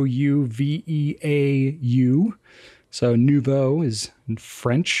 N-O-U-V-E-A-U. So nouveau is in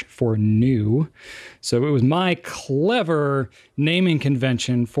French for new. So it was my clever naming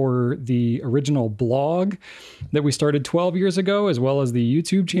convention for the original blog that we started 12 years ago, as well as the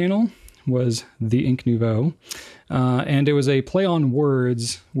YouTube channel, was the Ink Nouveau. And it was a play on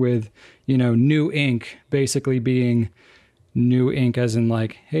words with, new ink basically being new ink as in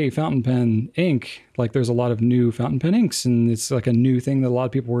like, hey, fountain pen ink. Like there's a lot of new fountain pen inks, and it's like a new thing that a lot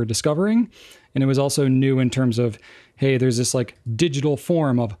of people were discovering. And it was also new in terms of, hey, there's this like digital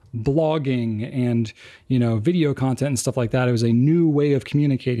form of blogging and, video content and stuff like that. It was a new way of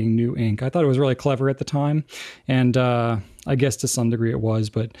communicating new ink. I thought it was really clever at the time. And I guess to some degree it was.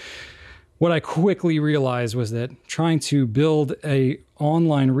 But what I quickly realized was that trying to build a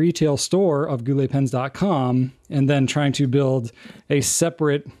online retail store of gouletpens.com and then trying to build a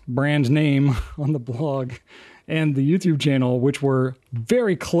separate brand name on the blog and the YouTube channel, which were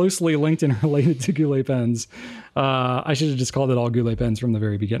very closely linked and related to Goulet Pens. I should have just called it all Goulet Pens from the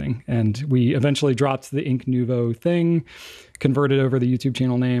very beginning. And we eventually dropped the Ink Nouveau thing, converted over the YouTube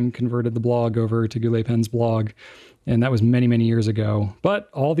channel name, converted the blog over to Goulet Pens blog. And that was many, many years ago. But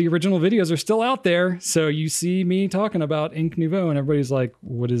all the original videos are still out there. So you see me talking about Ink Nouveau and everybody's like,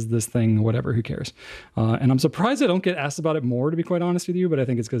 what is this thing? Whatever, who cares? And I'm surprised I don't get asked about it more, to be quite honest with you. But I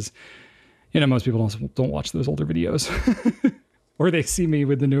think it's because, most people don't watch those older videos. or they see me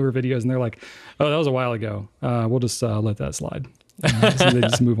with the newer videos and they're like, oh, that was a while ago. We'll just let that slide. So they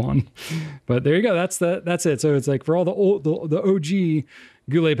just move on. But there you go. That's it. So it's like for all the OG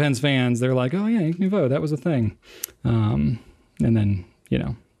Goulet Pens fans, they're like, oh yeah, Ink Nouveau, that was a thing. And then,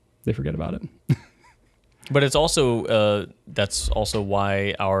 they forget about it. But it's also, that's also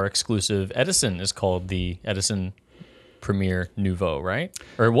why our exclusive Edison is called the Edison Premier Nouveau, right?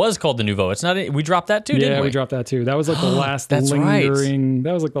 Or it was called the Nouveau. It's not. We dropped that too, didn't we? Yeah, we dropped that too. That was like the last That's lingering. Right.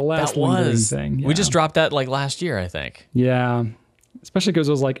 That was like the last lingering thing. Yeah. We just dropped that like last year, I think. Yeah, especially because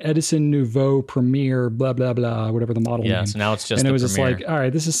it was like Edison Nouveau Premier, blah blah blah, whatever the model. Yeah. name. So now it's just. And it was Premier. just like, all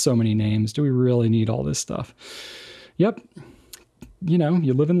right, this is so many names. Do we really need all this stuff? Yep. You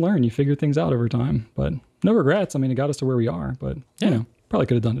live and learn. You figure things out over time, but no regrets. I mean, it got us to where we are, but probably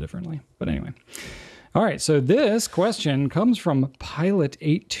could have done it differently. But anyway. All right, so this question comes from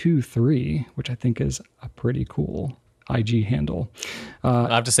Pilot823, which I think is a pretty cool IG handle.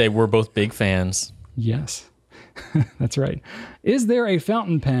 I have to say, we're both big fans. Yes, that's right. Is there a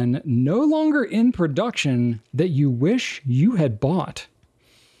fountain pen no longer in production that you wish you had bought?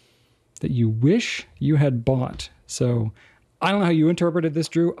 That you wish you had bought. So I don't know how you interpreted this,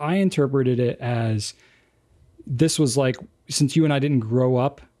 Drew. I interpreted it as this was like, since you and I didn't grow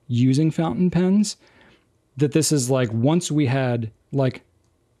up using fountain pens, that this is like once we had like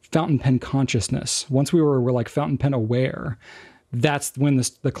fountain pen consciousness, once we were like fountain pen aware, that's when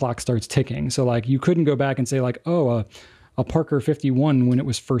the clock starts ticking. So like you couldn't go back and say like, oh, a Parker 51 when it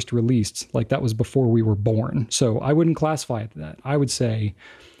was first released, like that was before we were born. So I wouldn't classify it that. I would say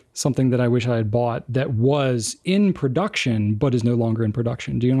something that I wish I had bought that was in production but is no longer in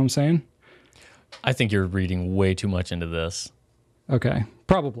production. Do you know what I'm saying? I think you're reading way too much into this. Okay,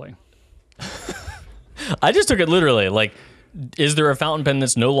 probably. I just took it literally. Like, is there a fountain pen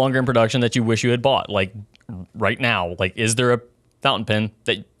that's no longer in production that you wish you had bought? Like, right now. Like, is there a fountain pen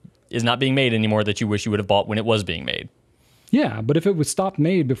that is not being made anymore that you wish you would have bought when it was being made? Yeah, but if it was stopped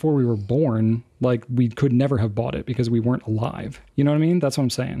made before we were born, like, we could never have bought it because we weren't alive. You know what I mean? That's what I'm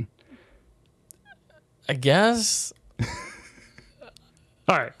saying. I guess.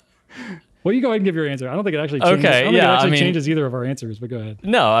 All right. Well, you go ahead and give your answer. I don't think it actually changes. Okay, I don't think it actually changes either of our answers, but go ahead.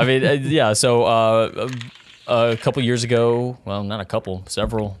 No, I mean, yeah. So a couple yeyears ago, well, not a couple,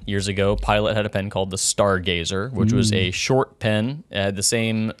 several years ago, Pilot had a pen called the Stargazer, which was a short pen. It had the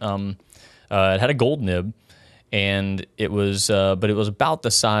same, it had a gold nib, and it was, but it was about the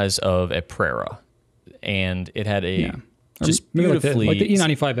size of a Prera, and it had a just beautifully like the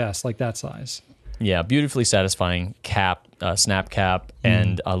E95S, like that size. Yeah, beautifully satisfying cap, snap cap,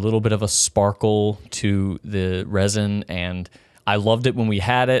 and a little bit of a sparkle to the resin. And I loved it when we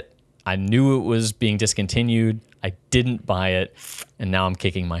had it. I knew it was being discontinued. I didn't buy it, and now I'm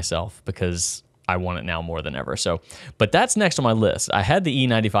kicking myself because I want it now more than ever. So, but that's next on my list. I had the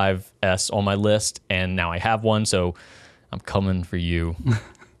E95S on my list, and now I have one. So I'm coming for you,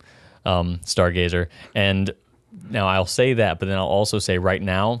 Stargazer. And now I'll say that, but then I'll also say right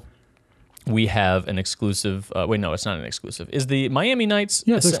now, we have an exclusive. Wait, no, it's not an exclusive. Is the Miami Nights?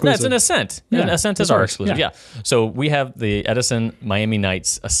 Yeah, it's exclusive. That's an Ascent. Yeah, Ascent is our exclusive. Yeah. So we have the Edison Miami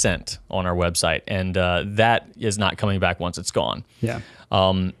Nights Ascent on our website, and that is not coming back once it's gone. Yeah.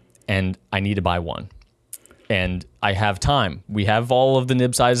 And I need to buy one, and I have time. We have all of the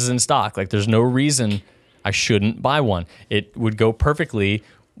nib sizes in stock. Like, there's no reason I shouldn't buy one. It would go perfectly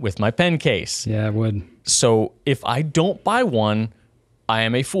with my pen case. Yeah, it would. So if I don't buy one, I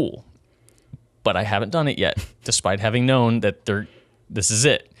am a fool. But I haven't done it yet, despite having known that this is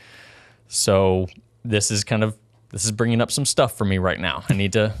it. So this is bringing up some stuff for me right now. I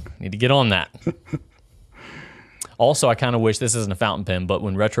need to get on that. Also, I kind of wish this isn't a fountain pen, but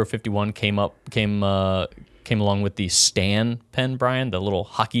when Retro 51 came along with the Stan pen, Brian, the little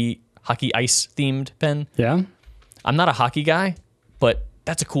hockey ice themed pen. Yeah. I'm not a hockey guy, but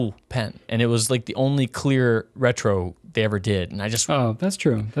that's a cool pen, and it was like the only clear retro they ever did, and I just that's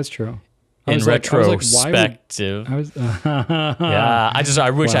true. That's true. In retrospective, yeah,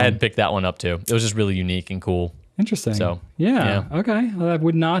 I wish I had picked that one up too. It was just really unique and cool. Interesting. So yeah. Okay. I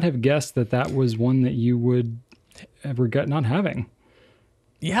would not have guessed that was one that you would regret not having.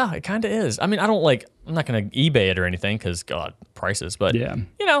 Yeah, it kind of is. I mean, I'm not going to eBay it or anything because God, prices. But yeah,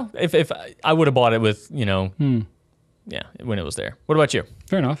 if I would have bought it with yeah, when it was there. What about you?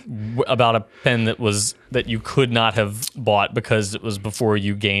 Fair enough. About a pen that you could not have bought because it was before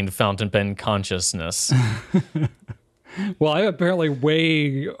you gained fountain pen consciousness. Well, I apparently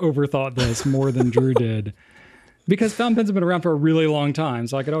way overthought this more than Drew did, because fountain pens have been around for a really long time.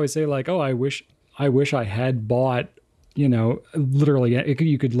 So I could always say like, oh, I wish I had bought. Literally,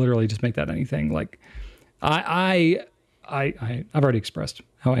 you could literally just make that anything. Like, I I've already expressed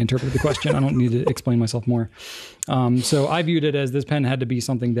how I interpreted the question. I don't need to explain myself more. So I viewed it as this pen had to be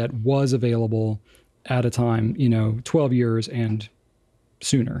something that was available at a time, 12 years and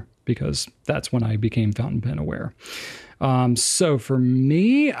sooner, because that's when I became fountain pen aware. So for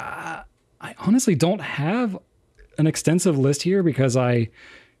me, I honestly don't have an extensive list here because if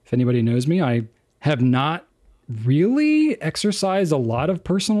anybody knows me, I have not really exercised a lot of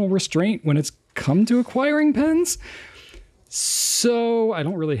personal restraint when it's come to acquiring pens. So I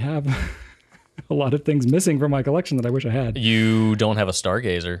don't really have a lot of things missing from my collection that I wish I had. You don't have a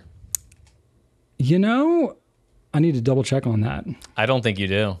Stargazer. I need to double check on that. I don't think you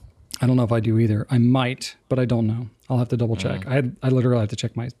do. I don't know if I do either. I might, but I don't know. I'll have to double check. I literally have to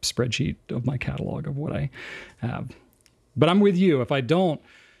check my spreadsheet of my catalog of what I have. But I'm with you. If I don't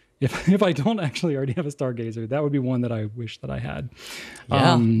actually already have a Stargazer, that would be one that I wish that I had.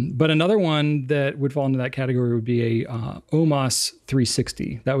 Yeah. But another one that would fall into that category would be a OMOS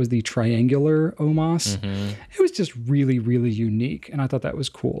 360. That was the triangular OMOS. Mm-hmm. It was just really, really unique, and I thought that was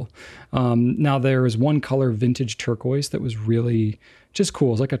cool. Now there was one color, vintage turquoise, that was really just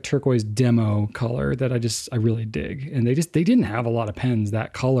cool. It's like a turquoise demo color that I really dig. And they didn't have a lot of pens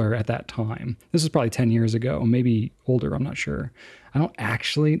that color at that time. This was probably 10 years ago, maybe older, I'm not sure.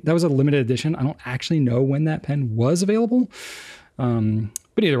 That was a limited edition. I don't actually know when that pen was available.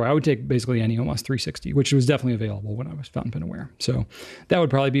 But either way, I would take basically any OMOS 360, which was definitely available when I was fountain pen aware. So that would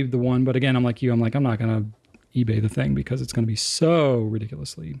probably be the one. But again, I'm like you, I'm not going to eBay the thing because it's going to be so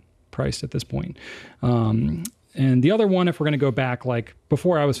ridiculously priced at this point. And the other one, if we're going to go back, like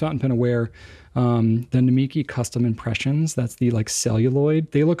before I was fountain pen aware, the Namiki Custom Impressions, that's the like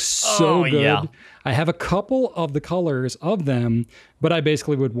celluloid. They look so good. Yeah. I have a couple of the colors of them, but I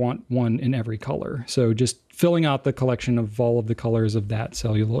basically would want one in every color. So just filling out the collection of all of the colors of that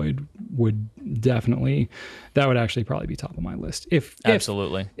celluloid would actually probably be top of my list.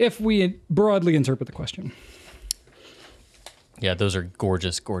 Absolutely. If we broadly interpret the question. Yeah, those are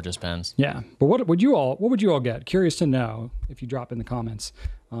gorgeous, gorgeous pens. Yeah, but what would you all get? Curious to know if you drop in the comments.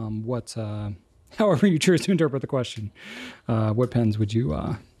 However you choose to interpret the question, what pens would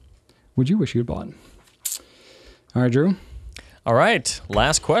you wish you'd bought? All right, Drew. All right,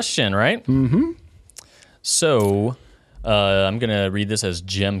 last question, right? Mm-hmm. So I'm gonna read this as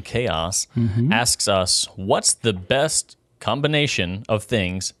Gem Chaos asks us, "What's the best combination of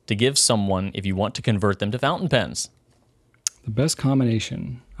things to give someone if you want to convert them to fountain pens?" The best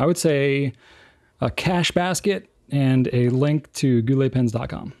combination, I would say a cash basket and a link to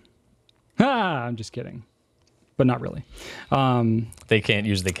gouletpens.com. I'm just kidding, but not really. They can't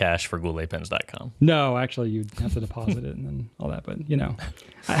use the cash for gouletpens.com. No, actually, you'd have to deposit it and then all that. But,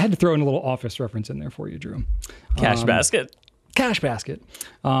 I had to throw in a little office reference in there for you, Drew. Cash basket. Cash basket.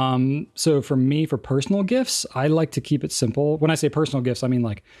 So for me, for personal gifts, I like to keep it simple. When I say personal gifts, I mean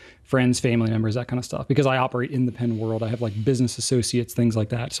like friends, family members, that kind of stuff. Because I operate in the pen world. I have like business associates, things like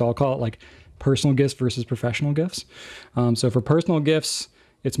that. So I'll call it like personal gifts versus professional gifts. So for personal gifts,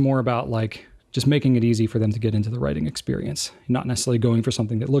 it's more about like just making it easy for them to get into the writing experience, not necessarily going for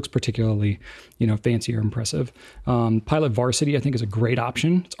something that looks particularly, fancy or impressive. Pilot Varsity, I think, is a great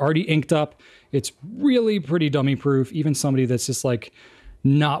option. It's already inked up. It's really pretty dummy proof. Even somebody that's just like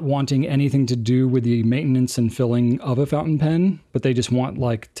not wanting anything to do with the maintenance and filling of a fountain pen, but they just want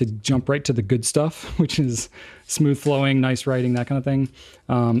like to jump right to the good stuff, which is smooth flowing, nice writing, that kind of thing.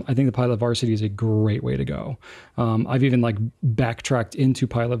 I think the Pilot Varsity is a great way to go. I've even like backtracked into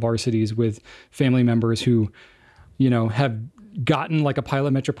Pilot Varsities with family members who, have gotten like a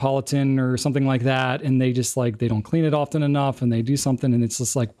Pilot Metropolitan or something like that, and they just like, they don't clean it often enough, and they do something and it's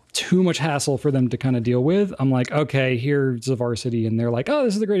just like too much hassle for them to kind of deal with. I'm like, okay, here's a Varsity, and they're like, oh,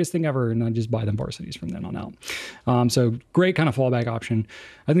 this is the greatest thing ever, and I just buy them Varsities from then on out. So great kind of fallback option.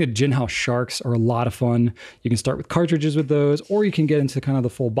 I think the Gin House Sharks are a lot of fun. You can start with cartridges with those, or you can get into kind of the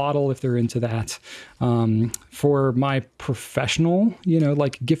full bottle if they're into that. For my professional,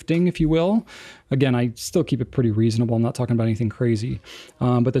 like gifting, if you will, again, I still keep it pretty reasonable. I'm not talking about anything crazy.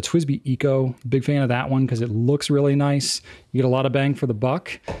 But the TWSBI Eco, big fan of that one because it looks really nice. You get a lot of bang for the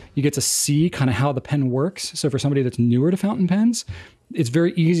buck. You get to see kind of how the pen works. So for somebody that's newer to fountain pens, it's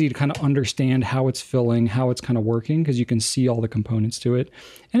very easy to kind of understand how it's filling, how it's kind of working, because you can see all the components to it.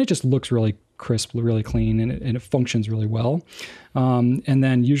 And it just looks really crisp, really clean, and it functions really well. And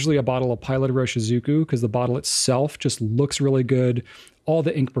then usually a bottle of Pilot Iroshizuku, because the bottle itself just looks really good. All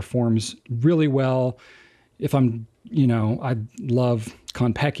the ink performs really well. If I'm, I love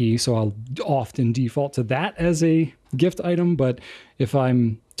Konpeki, so I'll often default to that as a gift item. But if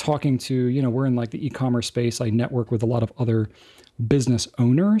I'm talking to, we're in like the e-commerce space. I network with a lot of other business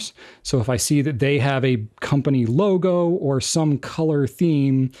owners. So if I see that they have a company logo or some color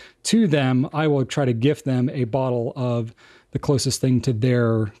theme to them, I will try to gift them a bottle of the closest thing to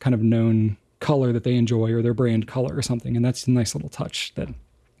their kind of known color that they enjoy, or their brand color or something. And that's a nice little touch that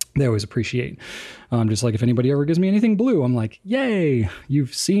they always appreciate. Just like if anybody ever gives me anything blue, I'm like, yay,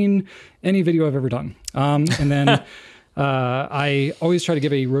 you've seen any video I've ever done. And then I always try to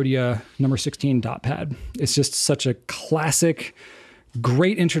give a Rhodia number 16 dot pad. It's just such a classic,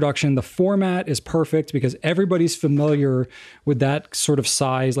 great introduction. The format is perfect because everybody's familiar with that sort of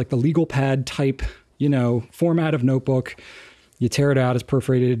size, like the legal pad type, format of notebook. You tear it out, it's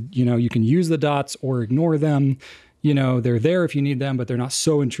perforated. You can use the dots or ignore them. They're there if you need them, but they're not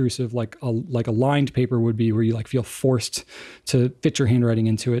so intrusive like a lined paper would be, where you like feel forced to fit your handwriting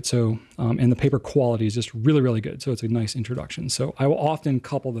into it. So, and the paper quality is just really, really good. So it's a nice introduction. So I will often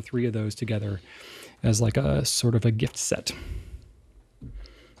couple the three of those together as like a sort of a gift set.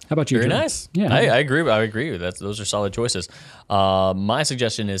 How about you? Very Drew? nice. Yeah, I agree. I agree with that. Those are solid choices. My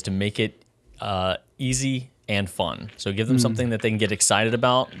suggestion is to make it easy and fun. So give them something that they can get excited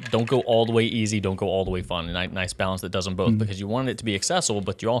about. Don't go all the way easy. Don't go all the way fun. A nice balance that does them both, because you want it to be accessible,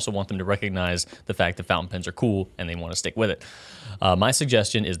 but you also want them to recognize the fact that fountain pens are cool and they want to stick with it. My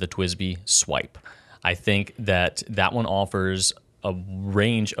suggestion is the TWSBI Swipe. I think that one offers a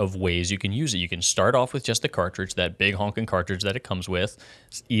range of ways you can use it. You can start off with just the cartridge, that big honking cartridge that it comes with.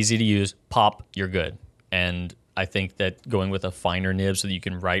 It's easy to use. Pop, you're good. And I think that going with a finer nib so that you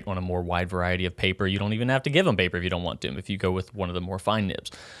can write on a more wide variety of paper, you don't even have to give them paper if you don't want to, if you go with one of the more fine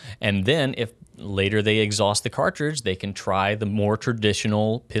nibs. And then if later they exhaust the cartridge, they can try the more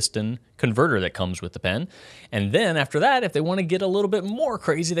traditional piston converter that comes with the pen. And then after that, if they want to get a little bit more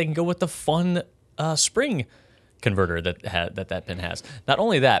crazy, they can go with the fun spring converter that pen has. Not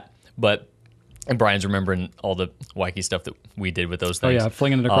only that, but, and Brian's remembering all the wacky stuff that we did with those things. Oh yeah,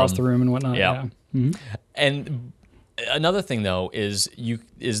 flinging it across the room and whatnot. Yeah. Mm-hmm. And another thing though is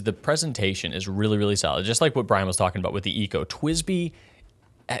the presentation is really, really solid. Just like what Brian was talking about with the Eco. TWSBI,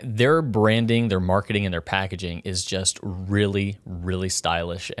 their branding, their marketing, and their packaging is just really, really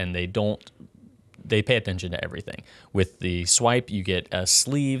stylish, and they pay attention to everything. With the Swipe, you get a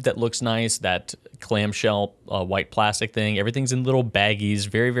sleeve that looks nice, that clamshell white plastic thing. Everything's in little baggies,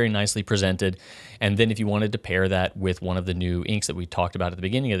 very, very nicely presented. And then if you wanted to pair that with one of the new inks that we talked about at the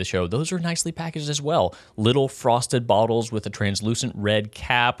beginning of the show, those are nicely packaged as well. Little frosted bottles with a translucent red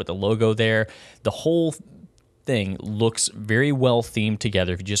cap with the logo there. The whole thing looks very well themed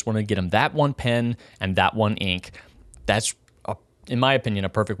together. If you just want to get them that one pen and that one ink, that's, in my opinion, a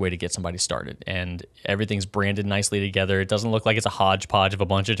perfect way to get somebody started. And everything's branded nicely together. It doesn't look like it's a hodgepodge of a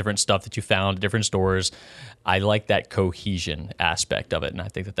bunch of different stuff that you found at different stores. I like that cohesion aspect of it, and I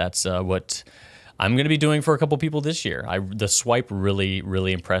think that that's what I'm going to be doing for a couple people this year. The Swipe really,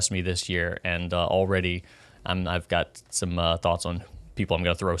 really impressed me this year, and already I've got some thoughts on people I'm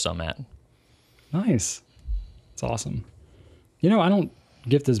going to throw some at. Nice. That's awesome. I don't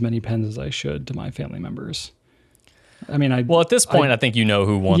gift as many pens as I should to my family members. I mean, at this point, I think you know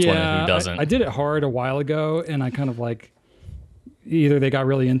who wants one and who doesn't. I did it hard a while ago, and I kind of like either they got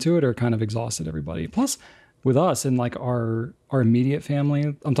really into it or kind of exhausted everybody. Plus, with us and like our immediate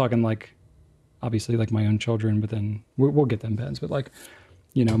family, I'm talking like obviously like my own children, but then we'll get them pens. But like,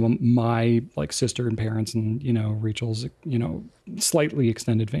 my like sister and parents and Rachel's slightly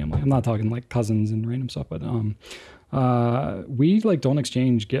extended family. I'm not talking like cousins and random stuff, but we like don't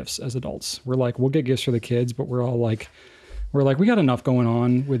exchange gifts as adults. We're like, we'll get gifts for the kids, but we're like, we got enough going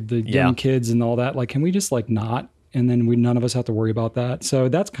on with the young kids and all that. Like, can we just like not? And then none of us have to worry about that. So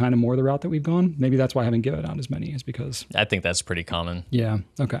that's kind of more the route that we've gone. Maybe that's why I haven't given out as many, is because I think that's pretty common. Yeah.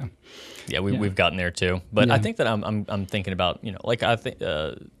 Okay. Yeah, we've gotten there too. But I think that I'm thinking about I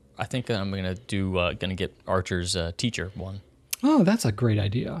think I'm gonna get Archer's teacher one. Oh, that's a great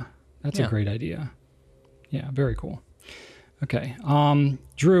idea. That's a great idea. Yeah, very cool. Okay.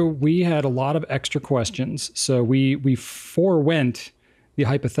 Drew, we had a lot of extra questions. So we forewent the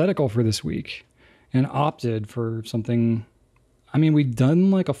hypothetical for this week and opted for something. I mean, we've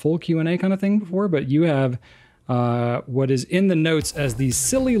done like a full Q&A kind of thing before, but you have what is in the notes as the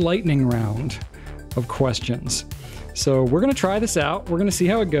silly lightning round of questions. So we're going to try this out. We're going to see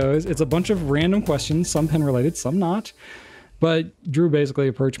how it goes. It's a bunch of random questions, some pen related, some not. But Drew basically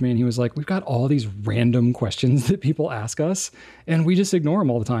approached me and he was like, we've got all these random questions that people ask us and we just ignore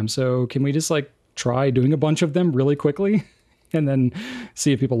them all the time. So can we just like try doing a bunch of them really quickly and then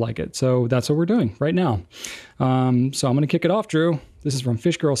see if people like it? So that's what we're doing right now. So I'm going to kick it off, Drew. This is from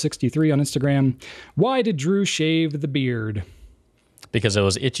FishGirl63 on Instagram. Why did Drew shave the beard? because it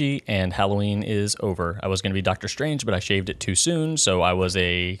was itchy and Halloween is over. I was going to be Doctor Strange, but I shaved it too soon, so I was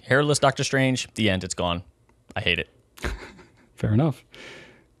a hairless Doctor Strange. The end, it's gone. I hate it. Fair enough.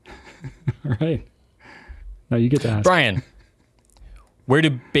 All right. Now you get to ask. Brian, where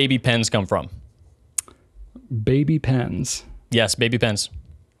do baby pens come from? Baby pens. Yes, baby pens.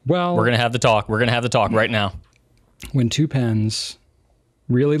 Well, we're going to have the talk. We're going to have the talk right now. When two pens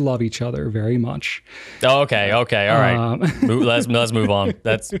really love each other very much. Oh, okay, all right. Let's move on.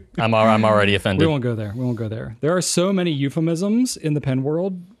 I'm already offended. We won't go there. There are so many euphemisms in the pen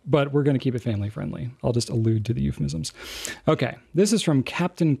world, but we're going to keep it family friendly. I'll just allude to the euphemisms. Okay, this is from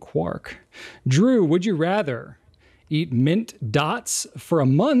Captain Quark. Drew, would you rather eat mint dots for a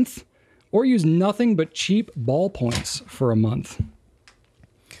month or use nothing but cheap ballpoints for a month?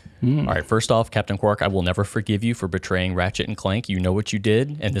 All right, first off, Captain Quark, I will never forgive you for betraying Ratchet and Clank. You know what you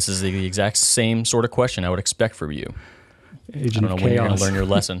did, and this is the exact same sort of question I would expect from you. Agent I don't know when you're going to learn your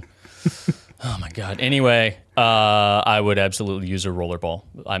lesson. Oh, my God. Anyway, I would absolutely use a rollerball.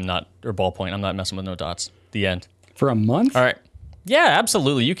 Or ballpoint. I'm not messing with no dots. The end. For a month? All right. Yeah,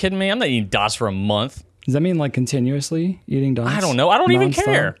 absolutely. You kidding me? I'm not eating dots for a month. Does that mean like continuously eating dots? I don't know. I don't even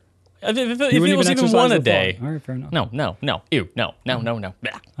care. If it was even one a day. All right, fair enough. No. Ew, no. Blah.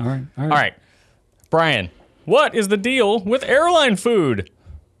 All right. All right. Brian, what is the deal with airline food?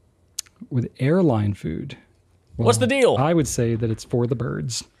 With airline food? Well, what's the deal? I would say that it's for the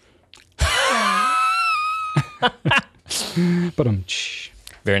birds. But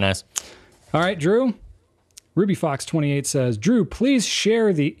very nice. All right, Drew. Ruby Fox 28 says, Drew, please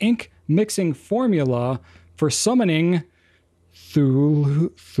share the ink mixing formula for summoning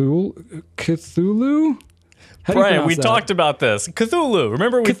Cthulhu? Brian, we talked about this. Cthulhu.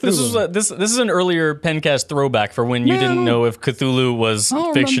 Remember, this is an earlier Pencast throwback for when you didn't know if Cthulhu was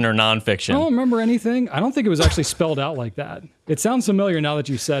fiction or nonfiction. I don't remember anything. I don't think it was actually spelled out like that. It sounds familiar now that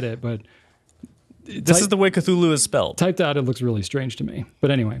you said it, but this is the way Cthulhu is spelled. Typed out, it looks really strange to me.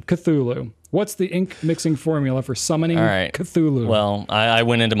 But anyway, Cthulhu. What's the ink mixing formula for summoning Cthulhu? Well, I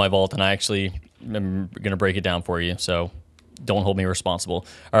went into my vault and I actually am going to break it down for you, so don't hold me responsible.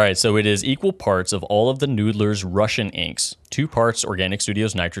 All right, so it is equal parts of all of the Noodler's Russian inks, 2 parts Organic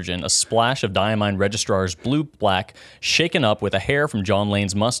Studios nitrogen, a splash of Diamine Registrar's blue black, shaken up with a hair from John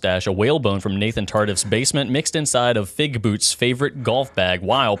Lane's mustache, a whalebone from Nathan Tardif's basement, mixed inside of Fig Boot's favorite golf bag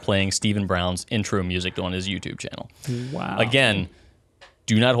while playing Stephen Brown's intro music on his YouTube channel. Wow. Again,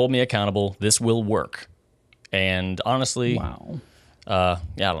 do not hold me accountable. This will work. And honestly, wow. I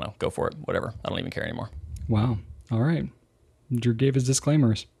don't know. Go for it. Whatever. I don't even care anymore. Wow. All right. Drew gave his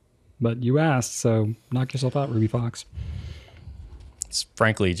disclaimers, but you asked, so knock yourself out, Ruby Fox. It's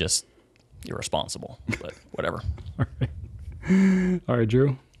frankly just irresponsible, but whatever. All right,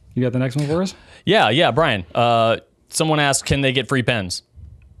 Drew, you got the next one for us? Yeah, Brian. Someone asked, can they get free pens?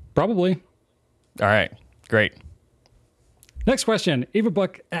 Probably. All right, great. Next question, Ava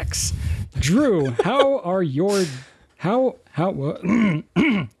Buck X. Drew,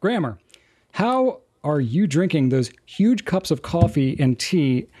 grammar. How are you drinking those huge cups of coffee and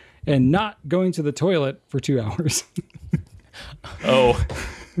tea and not going to the toilet for 2 hours? Oh,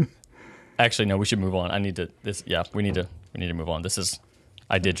 actually, no, we should move on. We need to move on.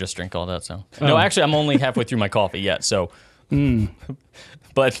 I did just drink all that, so. No, actually, I'm only halfway through my coffee yet, so.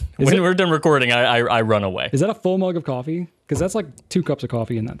 But when we're done recording, I run away. Is that a full mug of coffee? Because that's like 2 cups of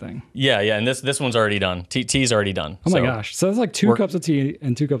coffee in that thing. Yeah, and this one's already done. Tea's already done. Oh my gosh. So that's like 2 cups of tea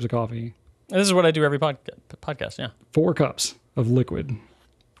and 2 cups of coffee. This is what I do every podcast, yeah. 4 cups of liquid.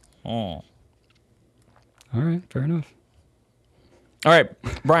 Oh. All right, fair enough. All right,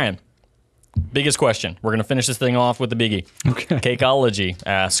 Brian, biggest question. We're going to finish this thing off with the biggie. Okay. Cakeology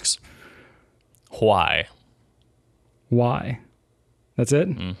asks, why? Why? That's it?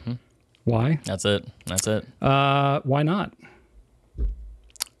 Mm-hmm. Why? That's it. Why not?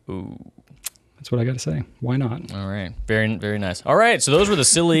 Ooh. That's what I got to say. Why not? All right. Very, very nice. All right. So those were the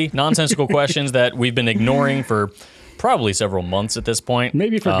silly, nonsensical questions that we've been ignoring for probably several months at this point.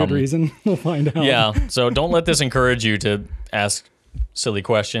 Maybe for good reason. We'll find out. Yeah. So don't let this encourage you to ask silly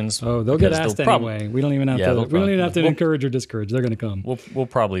questions. Oh, they'll get asked anyway. We don't even have to encourage or discourage. They're going to come. We'll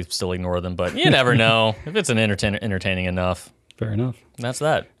probably still ignore them, but you never know if it's entertaining enough. Fair enough. That's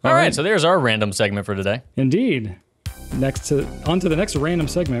that. All right. So there's our random segment for today. Indeed. On to the next random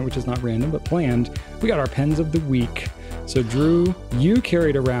segment, which is not random but planned. We got our pens of the week. So Drew, you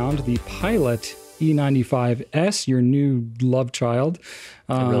carried around the Pilot E95S, your new love child.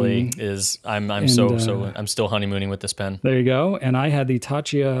 It really is. I'm still honeymooning with this pen. There you go. And I had the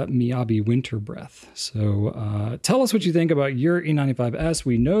Tatcha Miyabi Winter Breath. So tell us what you think about your E95S.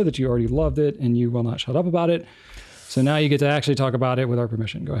 We know that you already loved it and you will not shut up about it. So now you get to actually talk about it with our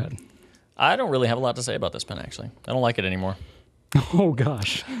permission. Go ahead. I don't really have a lot to say about this pen, actually. I don't like it anymore. Oh,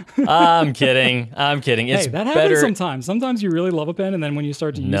 gosh. I'm kidding. It's hey, that happens better. sometimes. Sometimes you really love a pen, and then when you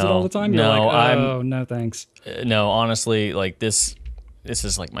start to use it all the time, you're like, oh, no, thanks. No, honestly, like this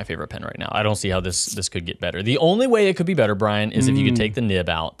is like my favorite pen right now. I don't see how this could get better. The only way it could be better, Brian, is if you could take the nib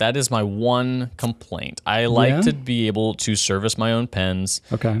out. That is my one complaint. I like to be able to service my own pens.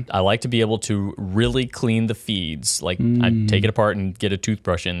 Okay. I like to be able to really clean the feeds. Like I'd take it apart and get a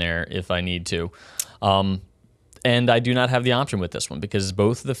toothbrush in there if I need to. And I do not have the option with this one because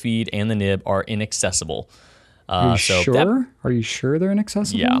both the feed and the nib are inaccessible. Are you sure? Are you sure they're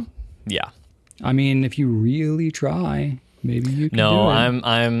inaccessible? Yeah. I mean, if you really try, maybe you can do it. No,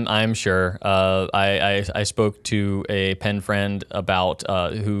 I'm sure. I spoke to a pen friend about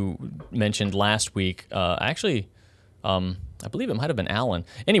who mentioned last week. I believe it might have been Alan.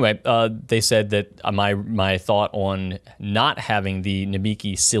 Anyway, they said that my thought on not having the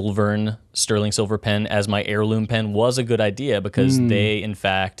Namiki Silvern sterling silver pen as my heirloom pen was a good idea because they, in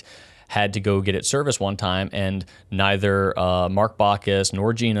fact, had to go get it serviced one time, and neither Mark Bacchus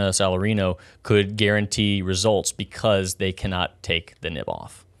nor Gina Salarino could guarantee results because they cannot take the nib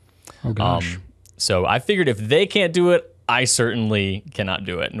off. Oh, gosh. So I figured if they can't do it, I certainly cannot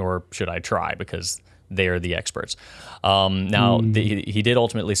do it, nor should I try because they are the experts. He did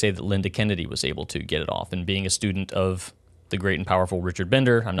ultimately say that Linda Kennedy was able to get it off, and being a student of the great and powerful Richard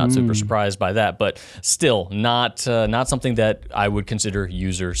Bender, I'm not super surprised by that, but still not something that I would consider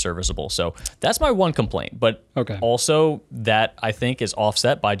user serviceable. So that's my one complaint, but also that I think is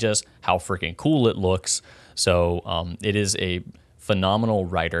offset by just how freaking cool it looks. So it is a phenomenal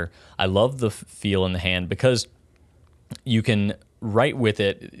writer. I love the feel in the hand because you can write with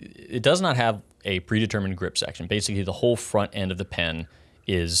it. It does not have a predetermined grip section. Basically, the whole front end of the pen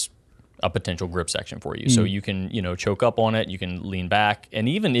is a potential grip section for you. So you can, choke up on it, you can lean back, and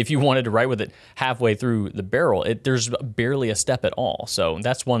even if you wanted to write with it halfway through the barrel, there's barely a step at all. So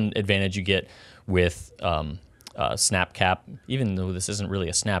that's one advantage you get with snap cap. Even though this isn't really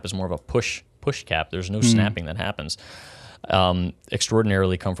a snap, it's more of a push cap. There's no snapping that happens.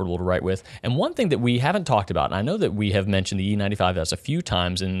 Extraordinarily comfortable to write with. And one thing that we haven't talked about, and I know that we have mentioned the E95S a few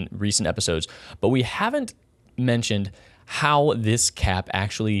times in recent episodes, but we haven't mentioned how this cap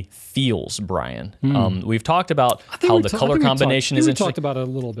actually feels, Brian. We've talked about how the color combination is interesting. We talked about it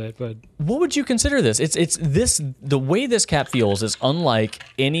a little bit, but what would you consider this? The way this cap feels is unlike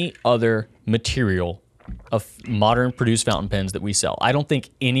any other material of modern produced fountain pens that we sell. I don't think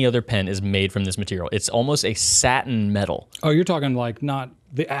any other pen is made from this material. It's almost a satin metal. Oh, you're talking like not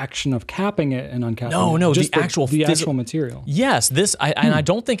the action of capping it and uncapping it. No, just the actual material. Yes, and I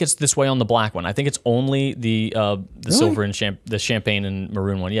don't think it's this way on the black one. I think it's only the really? Silver and the champagne and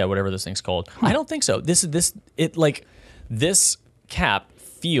maroon one. Yeah, whatever this thing's called. I don't think so. This cap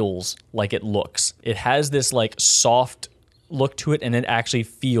feels like it looks. It has this like soft look to it, and it actually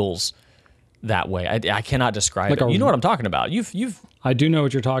feels that way. I cannot describe it. You know what I'm talking about. I do know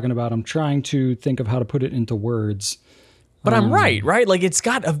what you're talking about. I'm trying to think of how to put it into words. But I'm right? Like it's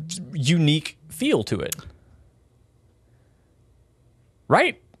got a unique feel to it.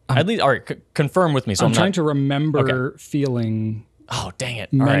 Right? At least, all right, confirm with me. So I'm trying to remember feeling. Oh, dang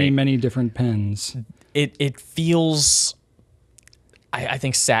it. Many different pens. It feels, I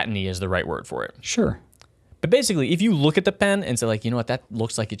think satiny is the right word for it. Sure. But basically, if you look at the pen and say, like, you know what, that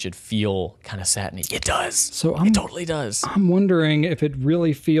looks like it should feel kind of satiny. It does. It totally does. I'm wondering if it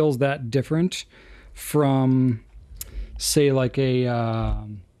really feels that different from, say, like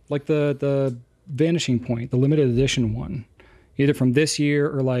like the Vanishing Point, the limited edition one, either from this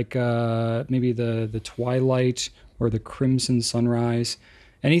year or like maybe the Twilight or the Crimson Sunrise,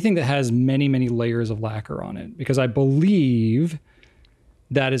 anything that has many layers of lacquer on it, because I believe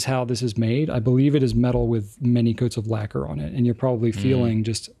that is how this is made. I believe it is metal with many coats of lacquer on it, and you're probably feeling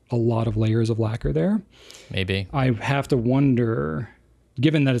just a lot of layers of lacquer there. Maybe. I have to wonder,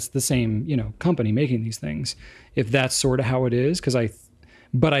 given that it's the same, company making these things, if that's sort of how it is.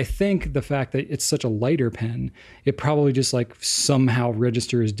 But I think the fact that it's such a lighter pen, it probably just like somehow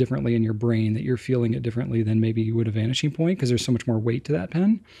registers differently in your brain, that you're feeling it differently than maybe you would a Vanishing Point, because there's so much more weight to that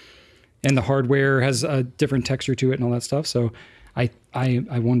pen, and the hardware has a different texture to it and all that stuff. So I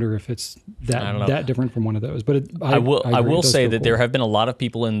wonder if it's that different from one of those. But I will say that there have been a lot of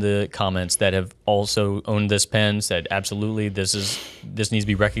people in the comments that have also owned this pen, said absolutely this needs to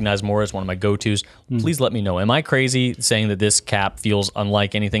be recognized more as one of my go-tos. Please let me know. Am I crazy saying that this cap feels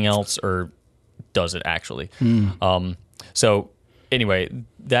unlike anything else, or does it actually? So anyway,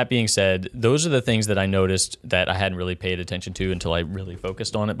 that being said, those are the things that I noticed that I hadn't really paid attention to until I really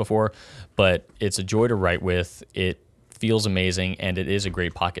focused on it before. But it's a joy to write with. It feels amazing, and it is a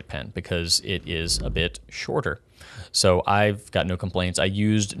great pocket pen because it is a bit shorter. So I've got no complaints. I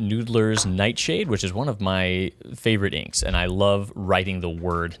used Noodler's Nightshade, which is one of my favorite inks, and I love writing the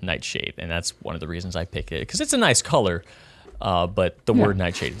word Nightshade, and that's one of the reasons I picked it, because it's a nice color, but the word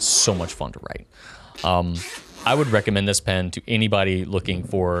Nightshade is so much fun to write. I would recommend this pen to anybody looking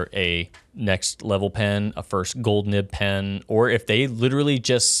for a next level pen, a first gold nib pen, or if they literally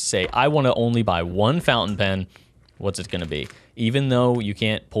just say, I want to only buy one fountain pen, what's it going to be? Even though you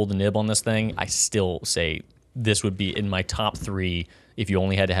can't pull the nib on this thing, I still say this would be in my top 3 if you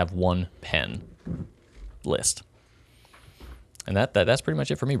only had to have one pen list. And that's pretty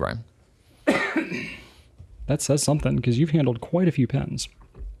much it for me, Brian. That says something, because you've handled quite a few pens.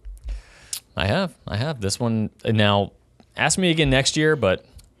 I have. This one, now, ask me again next year, but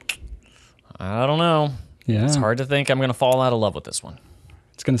I don't know. Yeah. It's hard to think I'm going to fall out of love with this one.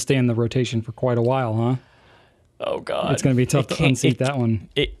 It's going to stay in the rotation for quite a while, huh? Oh, God. It's going to be tough to unseat that one.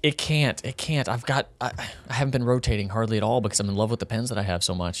 It can't. I haven't been rotating hardly at all because I'm in love with the pens that I have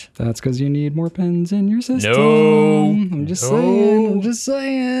so much. That's because you need more pens in your system. No. I'm just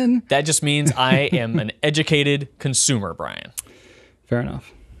saying. That just means I am an educated consumer, Brian. Fair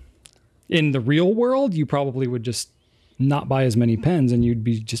enough. In the real world, you probably would just not buy as many pens and you'd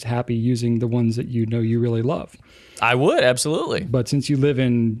be just happy using the ones that you know you really love. I would, absolutely. But since you live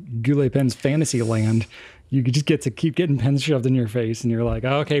in Goulet Pens fantasy land, you just get to keep getting pens shoved in your face, and you're like,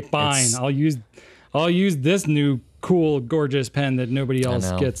 oh, okay, fine. I'll use this new cool, gorgeous pen that nobody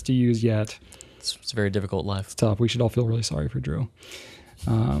else gets to use yet. It's a very difficult life. It's tough. We should all feel really sorry for Drew.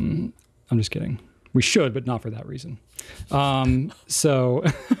 I'm just kidding. We should, but not for that reason. So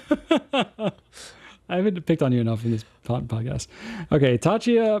I haven't picked on you enough in this podcast. Okay,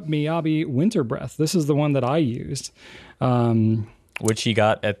 Tatsuya Miyabi Winter Breath. This is the one that I used. Which he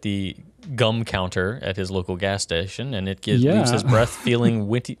got at the gum counter at his local gas station, and it leaves his breath feeling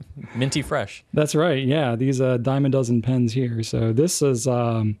minty fresh. That's right, yeah. These dime a dozen pens here. So this is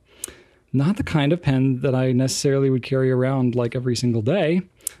not the kind of pen that I necessarily would carry around like every single day.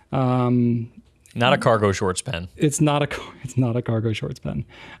 Not a cargo shorts pen. It's not a cargo shorts pen.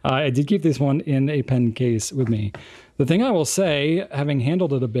 I did keep this one in a pen case with me. The thing I will say, having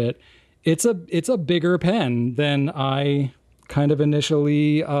handled it a bit, it's a bigger pen than I kind of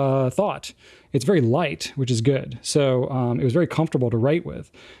initially thought. It's very light, which is good. So it was very comfortable to write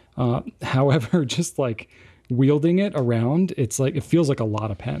with. However, just like wielding it around, it's like it feels like a lot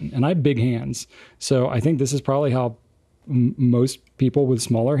of pen. And I have big hands, so I think this is probably how most people with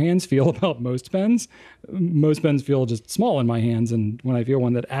smaller hands feel about most pens. Most pens feel just small in my hands, and when I feel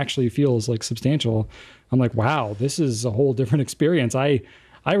one that actually feels like substantial, I'm like, wow, this is a whole different experience. I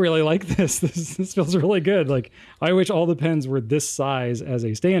really like this. This feels really good. Like, I wish all the pens were this size as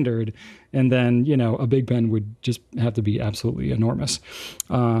a standard, and then, a big pen would just have to be absolutely enormous.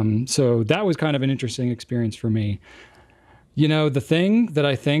 So that was kind of an interesting experience for me. The thing that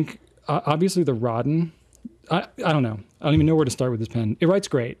I think, obviously the Rodden, I don't know. I don't even know where to start with this pen. It writes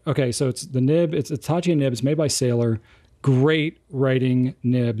great. Okay, so it's the nib. It's a Tatsuya nib. It's made by Sailor. Great writing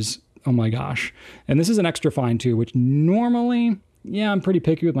nibs. Oh my gosh. And this is an extra fine too, which normally, I'm pretty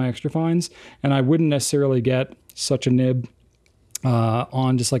picky with my extra fines, and I wouldn't necessarily get such a nib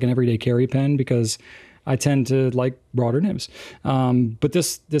on just like an everyday carry pen because I tend to like broader nibs. But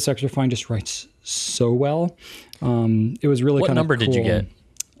this extra fine just writes so well. It was really kind of cool. What number did you get?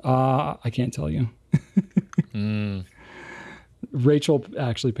 I can't tell you. Rachel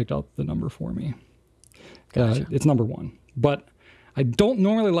actually picked out the number for me. Gotcha. It's number 1, but I don't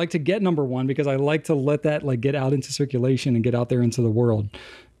normally like to get number 1 because I like to let that like get out into circulation and get out there into the world.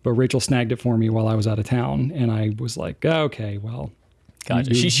 But Rachel snagged it for me while I was out of town, and I was like, okay, well.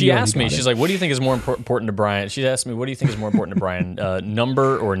 Gotcha. She asked me, she's like, what do you think is more important to Brian? She asked me, what do you think is more important to Brian,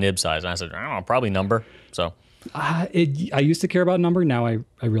 number or nib size? And I said, I don't know, probably number. So. I used to care about number. Now I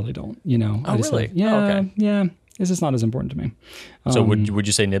really don't, Oh, I just really? Like, yeah. It's just not as important to me. So would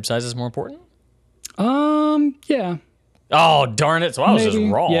you say nib size is more important? Yeah. Oh, darn it. So I was just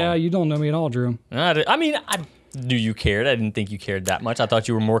wrong. Yeah, you don't know me at all, Drew. I knew you cared. I didn't think you cared that much. I thought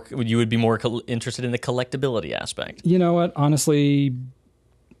you would be more interested in the collectability aspect. You know what? Honestly,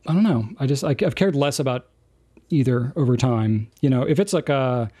 I don't know. I've cared less about either over time. If it's like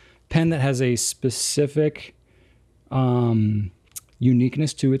a pen that has a specific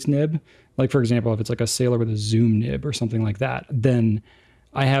uniqueness to its nib, like for example, if it's like a Sailor with a zoom nib or something like that, then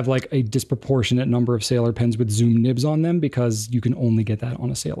I have like a disproportionate number of Sailor pens with zoom nibs on them because you can only get that on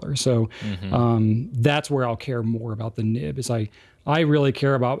a Sailor. So that's where I'll care more about the nib. Is I I really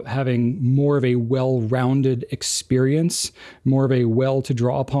care about having more of a well-rounded experience, more of a well to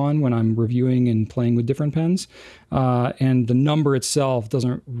draw upon when I'm reviewing and playing with different pens. And the number itself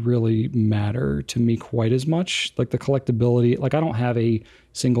doesn't really matter to me quite as much. Like the collectability, like I don't have a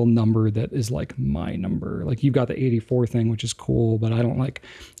single number that is like my number. Like you've got the 84 thing, which is cool, but I don't like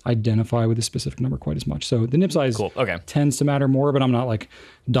identify with a specific number quite as much. So the nib size tends to matter more, but I'm not like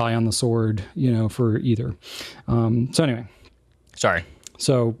die on the sword, for either. So anyway. Sorry.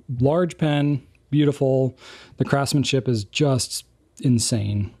 So large pen, beautiful. The craftsmanship is just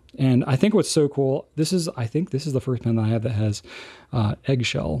insane. And I think what's so cool, I think this is the first pen that I have that has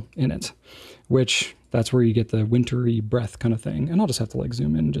eggshell in it, which that's where you get the wintry breath kind of thing. And I'll just have to like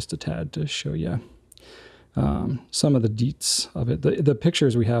zoom in just a tad to show you some of the deets of it. The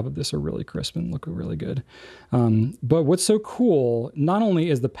pictures we have of this are really crisp and look really good. But what's so cool, not only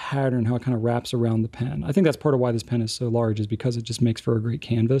is the pattern, how it kind of wraps around the pen. I think that's part of why this pen is so large, is because it just makes for a great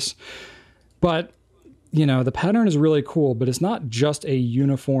canvas. But the pattern is really cool, but it's not just a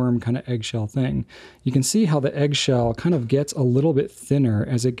uniform kind of eggshell thing. You can see how the eggshell kind of gets a little bit thinner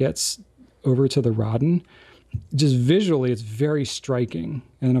as it gets over to the rodden. Just visually, it's very striking.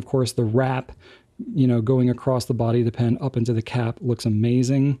 And then of course the wrap, going across the body of the pen up into the cap looks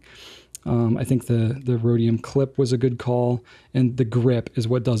amazing. I think the rhodium clip was a good call, and the grip is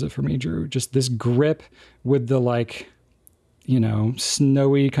what does it for me, Drew. Just this grip with the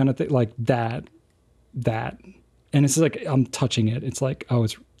snowy kind of thing, like that, and it's like I'm touching it. It's like, oh,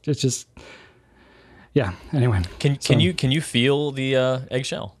 it's just, yeah. Anyway, can you feel the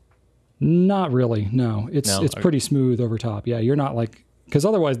eggshell? Not really. No, it's pretty smooth over top. Yeah, you're not like. Because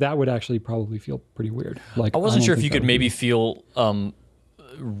otherwise, that would actually probably feel pretty weird. Like I wasn't sure if you could maybe feel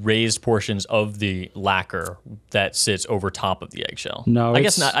raised portions of the lacquer that sits over top of the eggshell. No, I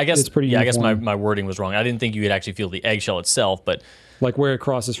guess not. I guess it's pretty. Yeah, uniform. I guess my wording was wrong. I didn't think you could actually feel the eggshell itself, but like where it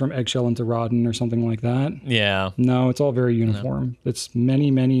crosses from eggshell into rodden or something like that. Yeah. No, it's all very uniform. No. It's many,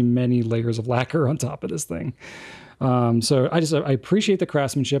 many, many layers of lacquer on top of this thing. So I appreciate the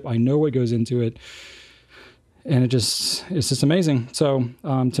craftsmanship. I know what goes into it. And it's just amazing. So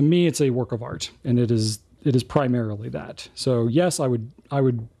to me, it's a work of art, and it is primarily that. So yes, I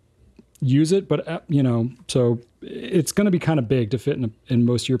would use it, but so it's going to be kind of big to fit in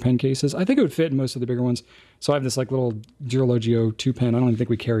most of your pen cases. I think it would fit in most of the bigger ones. So I have this like little Girologio 2 pen. I don't even think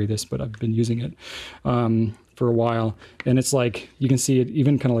we carry this, but I've been using it for a while, and it's like you can see it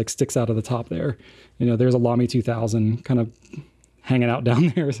even kind of like sticks out of the top there. There's a Lamy 2000 kind of hanging out down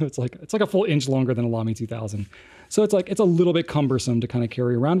there. So it's like a full inch longer than a Lamy 2000. So it's a little bit cumbersome to kind of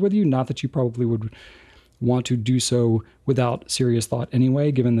carry around with you. Not that you probably would want to do so without serious thought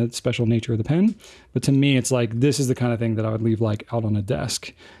anyway, given the special nature of the pen. But to me, it's like, this is the kind of thing that I would leave like out on a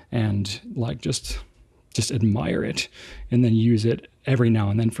desk and like just admire it and then use it every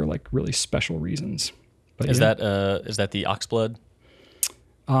now and then for like really special reasons. But is that the Oxblood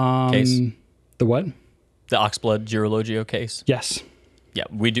case? The what? The Oxblood Girologio case? Yes. Yeah,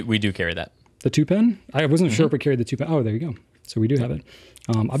 we do carry that. The 2 pen? I wasn't sure if we carried the 2 pen. Oh, there you go. So we do have it.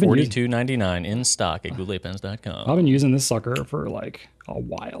 I've been $42.99 in stock at gouletpens.com. I've been using this sucker for like a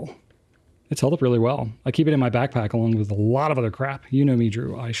while. It's held up really well. I keep it in my backpack along with a lot of other crap. You know me,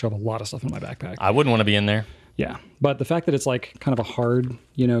 Drew. I shove a lot of stuff in my backpack. I wouldn't want to be in there. Yeah. But the fact that it's like kind of a hard,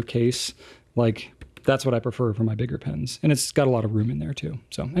 case, like that's what I prefer for my bigger pens. And it's got a lot of room in there too.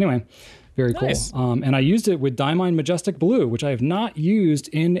 So anyway, very nice. Cool. And I used it with Diamine Majestic Blue, which I have not used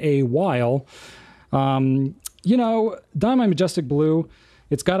in a while. Diamine Majestic Blue,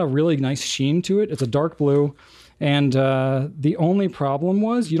 it's got a really nice sheen to it. It's a dark blue. And the only problem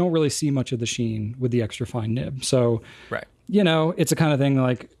was you don't really see much of the sheen with the extra fine nib. So, right. It's a kind of thing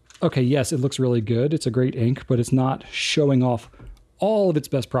like, okay, yes, it looks really good. It's a great ink, but it's not showing off all of its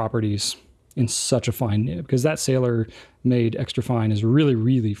best properties in such a fine nib, because that Sailor made extra fine is really,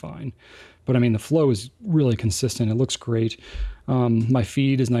 really fine. But I mean, the flow is really consistent. It looks great. My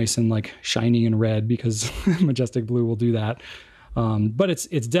feed is nice and like shiny and red because Majestic Blue will do that. But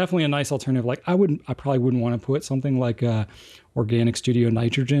it's definitely a nice alternative. Like I probably wouldn't want to put something like Organic Studio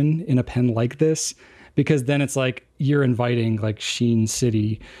Nitrogen in a pen like this, because then it's like you're inviting like Sheen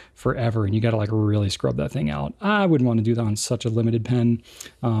City forever, and you got to like really scrub that thing out. I wouldn't want to do that on such a limited pen.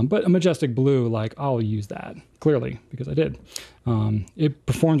 But a Majestic Blue, like I'll use that clearly because I did. It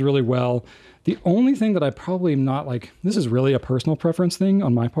performed really well. The only thing that I probably am not like, this is really a personal preference thing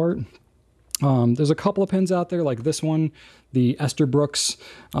on my part. There's a couple of pens out there like this one, the Esterbrooks.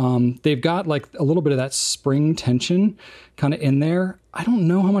 They've got like a little bit of that spring tension kind of in there. I don't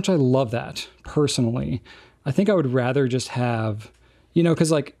know how much I love that personally. I think I would rather just have,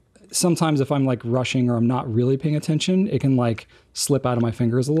 because like sometimes if I'm like rushing or I'm not really paying attention, it can like slip out of my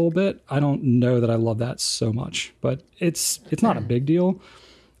fingers a little bit. I don't know that I love that so much, but it's not a big deal.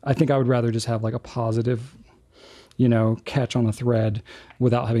 I think I would rather just have like a positive, catch on a thread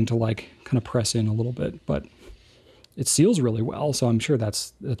without having to like kind of press in a little bit. But it seals really well, so I'm sure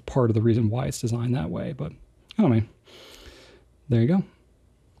that's part of the reason why it's designed that way. But I mean, there you go.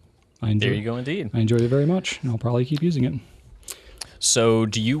 There you go, indeed. I enjoyed it very much, and I'll probably keep using it. So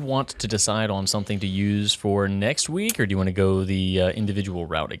do you want to decide on something to use for next week, or do you want to go the individual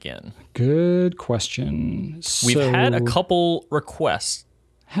route again? Good question. We've had a couple requests.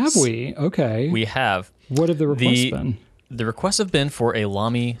 Have we? Okay. We have. What have the requests been? The requests have been for a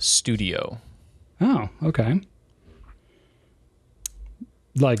Lamy Studio. Oh, okay.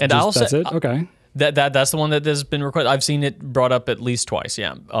 Like, and that's it? Okay. That's the one that has been requested. I've seen it brought up at least twice,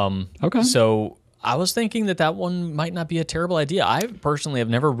 yeah. Okay. So I was thinking that one might not be a terrible idea. I personally have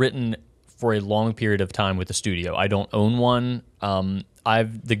never written for a long period of time with a studio. I don't own one.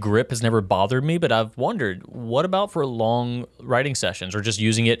 The grip has never bothered me, but I've wondered, what about for long writing sessions or just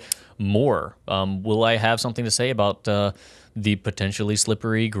using it more? Will I have something to say about the potentially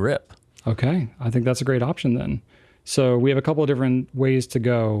slippery grip? Okay, I think that's a great option then. So we have a couple of different ways to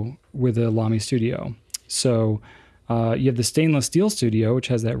go with the Lamy Studio. So you have the stainless steel Studio, which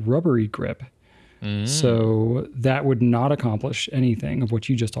has that rubbery grip. So that would not accomplish anything of what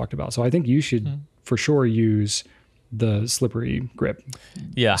you just talked about. So I think you should for sure use the slippery grip.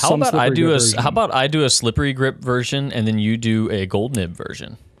 Yeah. How about I do a slippery grip version and then you do a gold nib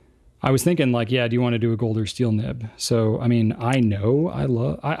version? I was thinking like, do you want to do a gold or steel nib? So, I mean,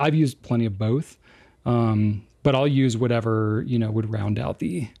 I've used plenty of both. But I'll use whatever, would round out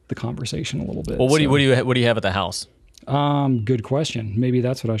the conversation a little bit. Well, what do you have at the house? Good question. Maybe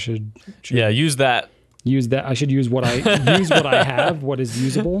that's what I should Yeah, use that. Use that. I should use what I have, what is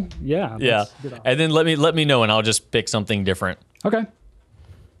usable. Yeah. Yeah. And then let me know and I'll just pick something different. Okay.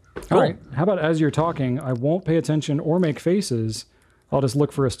 Cool. All right. How about as you're talking, I won't pay attention or make faces. I'll just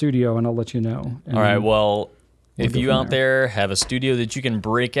look for a studio and I'll let you know. All right. Well, if you out there have a studio that you can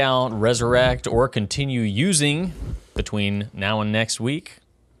break out, resurrect, or continue using between now and next week,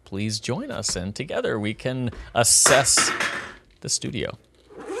 please join us and together we can assess the studio.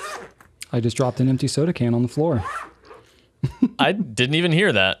 I just dropped an empty soda can on the floor. I didn't even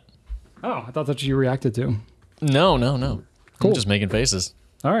hear that. Oh, I thought that's what you reacted to. No. Cool. I'm just making faces.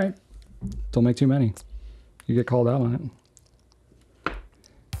 All right. Don't make too many. You get called out on it.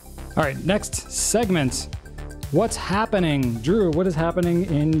 All right, next segment. What's happening? Drew, what is happening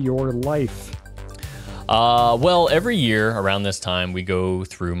in your life? Well, every year around this time, we go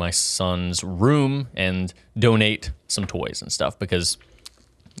through my son's room and donate some toys and stuff because,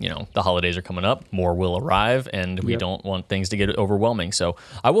 the holidays are coming up, more will arrive, and we don't want things to get overwhelming. So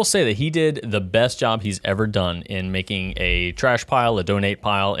I will say that he did the best job he's ever done in making a trash pile, a donate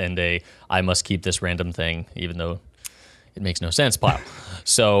pile, and a I must keep this random thing, even though it makes no sense pile.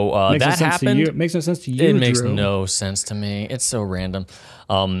 So that happened. It makes no sense to you, It makes Drew. no sense to me. It's so random.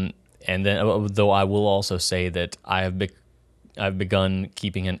 And then, though I will also say that I've begun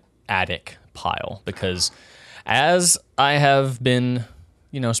keeping an attic pile because as I have been,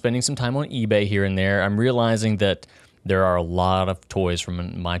 spending some time on eBay here and there, I'm realizing that there are a lot of toys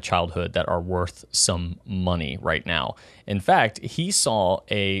from my childhood that are worth some money right now. In fact, he saw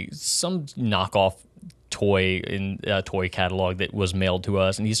some knockoff toy in a toy catalog that was mailed to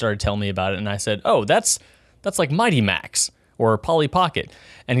us, and he started telling me about it, and I said, oh, that's like Mighty Max or Polly Pocket.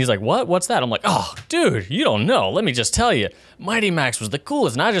 And he's like, what? What's that? I'm like, oh, dude, you don't know. Let me just tell you. Mighty Max was the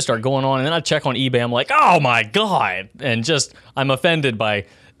coolest. And I just start going on, and then I check on eBay. I'm like, oh, my God. And I'm offended by,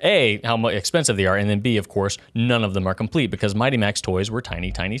 A, how much expensive they are, and then B, of course, none of them are complete because Mighty Max toys were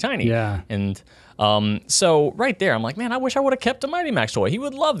tiny, tiny, tiny. Yeah. And so right there, I'm like, man, I wish I would have kept a Mighty Max toy. He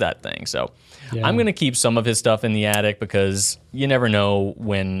would love that thing. So I'm going to keep some of his stuff in the attic because you never know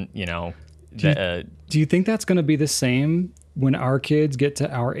when, Do you think that's going to be the same when our kids get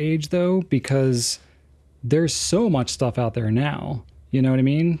to our age, though? Because there's so much stuff out there now. You know what I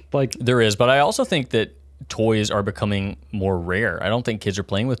mean? Like there is, but I also think that toys are becoming more rare. I don't think kids are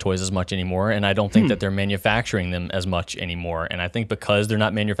playing with toys as much anymore, and I don't think that they're manufacturing them as much anymore. And I think because they're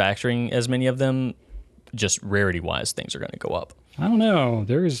not manufacturing as many of them, just rarity-wise, things are going to go up. I don't know.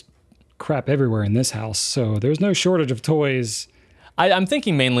 There's crap everywhere in this house, so there's no shortage of toys. I'm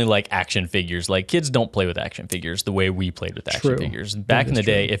thinking mainly like action figures. Like kids don't play with action figures the way we played with action figures. Back in the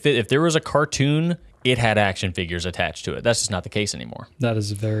day, if there was a cartoon, it had action figures attached to it. That's just not the case anymore. That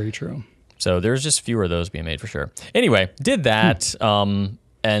is very true. So there's just fewer of those being made for sure. Anyway, did that.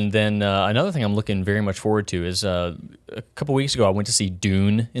 And then another thing I'm looking very much forward to is a couple weeks ago I went to see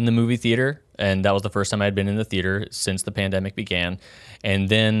Dune in the movie theater, and that was the first time I had been in the theater since the pandemic began. And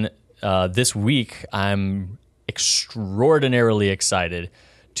then this week I'm extraordinarily excited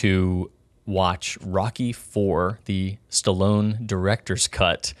to watch Rocky IV, the Stallone director's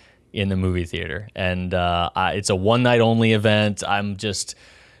cut, in the movie theater. And it's a one-night-only event.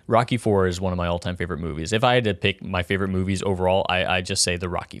 Rocky IV is one of my all-time favorite movies. If I had to pick my favorite movies overall, I just say the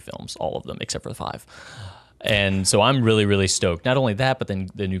Rocky films, all of them, except for the 5. And so I'm really, really stoked. Not only that, but then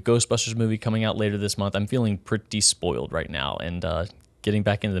the new Ghostbusters movie coming out later this month. I'm feeling pretty spoiled right now, and getting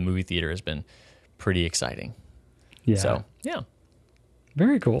back into the movie theater has been pretty exciting. Yeah. So, yeah.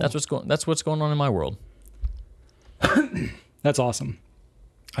 Very cool. That's what's going on in my world. That's awesome.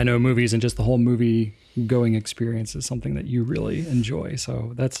 I know movies and just the whole movie going experience is something that you really enjoy.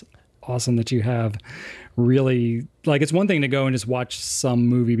 So that's awesome that you have really, like, it's one thing to go and just watch some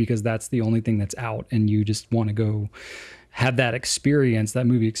movie because that's the only thing that's out and you just want to go have that experience, that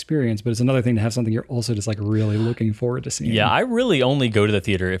movie experience. But it's another thing to have something you're also just like really looking forward to seeing. Yeah, I really only go to the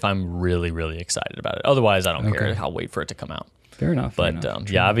theater if I'm really, really excited about it. Otherwise, I don't care. I'll wait for it to come out. Fair enough. But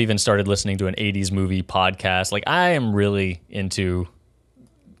yeah, I've even started listening to an 80s movie podcast. Like, I am really into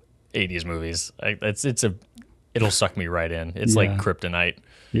 80s movies. It'll suck me right in. It's like kryptonite.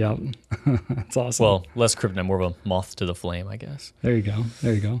 Yeah. That's awesome. Well, less kryptonite, more of a moth to the flame, I guess. There you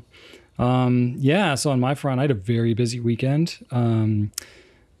go. So on my front, I had a very busy weekend.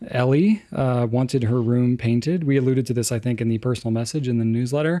 Ellie wanted her room painted. We alluded to this, I think, in the personal message in the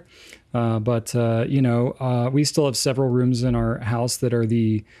newsletter. But we still have several rooms in our house that are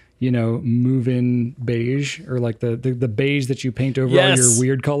the move-in beige, or like the beige that you paint over all your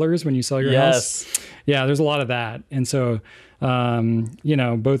weird colors when you sell your house. Yeah, there's a lot of that. And so,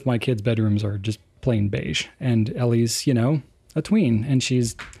 both my kids' bedrooms are just plain beige. And Ellie's, a tween, and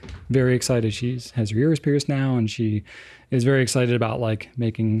she's very excited. She has her ears pierced now, and she is very excited about like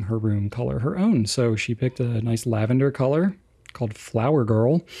making her room color her own. So she picked a nice lavender color called Flower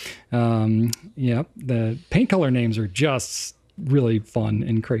Girl. The paint color names are just really fun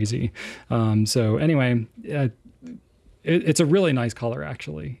and crazy. So anyway, it's a really nice color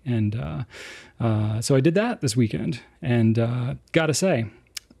actually. And so I did that this weekend, and gotta say,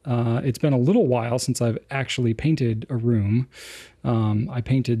 it's been a little while since I've actually painted a room. I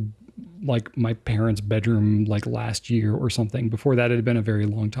painted like my parents' bedroom like last year or something. Before that, it had been a very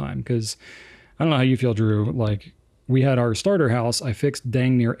long time, because I don't know how you feel, Drew. Like, we had our starter house. I fixed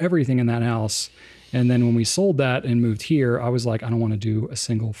dang near everything in that house. And then when we sold that and moved here, I was like, I don't want to do a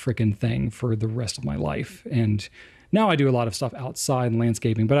single freaking thing for the rest of my life. And now I do a lot of stuff outside and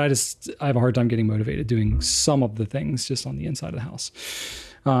landscaping, but I have a hard time getting motivated doing some of the things just on the inside of the house.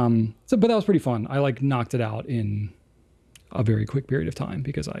 But that was pretty fun. I like knocked it out in a very quick period of time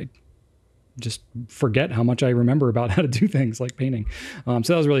because I just forget how much I remember about how to do things like painting. So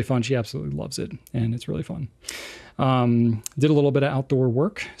that was really fun. She absolutely loves it, and it's really fun. Did a little bit of outdoor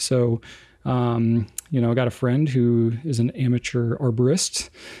work. So, I got a friend who is an amateur arborist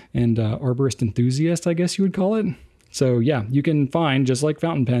and arborist enthusiast, I guess you would call it. So yeah, you can find, just like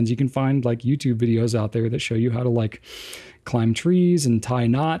fountain pens, you can find like YouTube videos out there that show you how to like climb trees and tie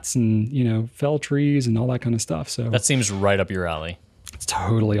knots and, fell trees and all that kind of stuff. So that seems right up your alley. It's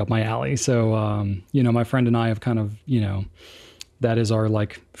totally up my alley. So, my friend and I have kind of, that is our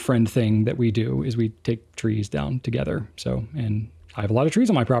like friend thing that we do, is we take trees down together. So, and I have a lot of trees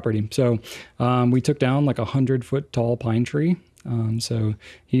on my property. So, we took down like 100-foot tall pine tree. So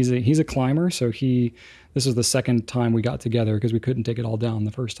he's a climber. So this was the second time we got together because we couldn't take it all down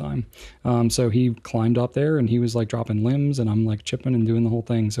the first time. So he climbed up there and he was like dropping limbs and I'm like chipping and doing the whole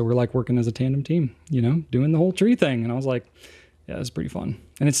thing. So we're like working as a tandem team, doing the whole tree thing. And I was like, yeah, it's pretty fun.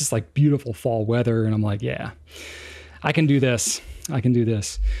 And it's just like beautiful fall weather. And I'm like, yeah, I can do this.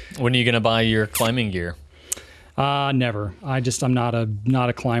 When are you going to buy your climbing gear? Never. I'm not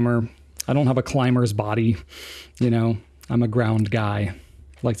a climber. I don't have a climber's body, I'm a ground guy.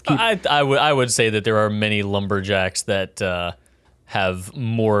 I would say that there are many lumberjacks that have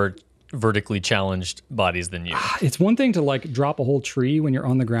more vertically challenged bodies than you. It's one thing to like drop a whole tree when you're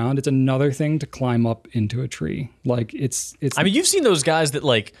on the ground. It's another thing to climb up into a tree. Like it's. I mean, you've seen those guys that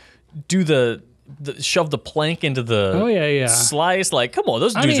like do the shove the plank into the slice. Like, come on,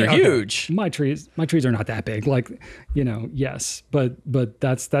 those dudes are huge. My trees are not that big. Like, yes, but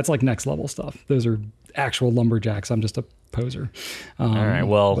that's like next level stuff. Those are actual lumberjacks. I'm just a poser. All right,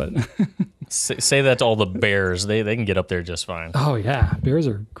 well, say that to all the bears. They can get up there just fine. Oh yeah, bears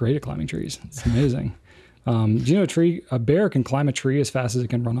are great at climbing trees. It's amazing. Do you know a bear can climb a tree as fast as it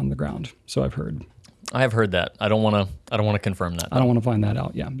can run on the ground? So I've heard. I have heard that. I don't want to confirm that. I don't want to find that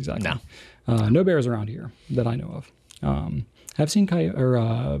out. Yeah, exactly. No. No bears around here that I know of. I've seen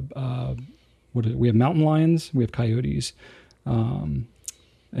we have mountain lions, we have coyotes,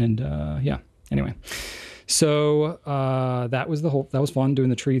 Anyway, so that was fun doing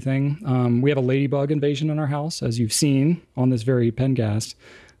the tree thing. We have a ladybug invasion in our house, as you've seen on this very pencast.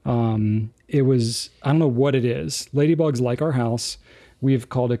 It was, I don't know what it is. Ladybugs like our house. We've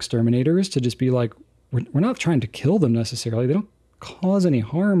called exterminators to just be like, we're not trying to kill them necessarily. They don't cause any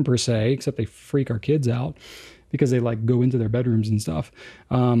harm per se, except they freak our kids out because they like go into their bedrooms and stuff.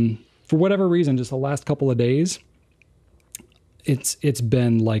 For whatever reason, just the last couple of days, it's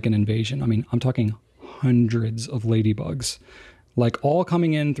been like an invasion. I mean, I'm talking hundreds of ladybugs, like all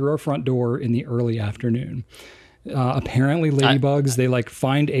coming in through our front door in the early afternoon. Apparently ladybugs, they like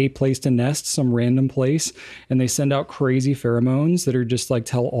find a place to nest, some random place, and they send out crazy pheromones that are just like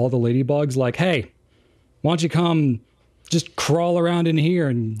tell all the ladybugs like, hey, why don't you come just crawl around in here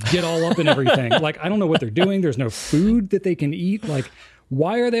and get all up and everything. Like, I don't know what they're doing. There's no food that they can eat. Like,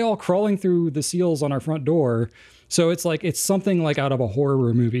 why are they all crawling through the seals on our front door? So it's like, it's something like out of a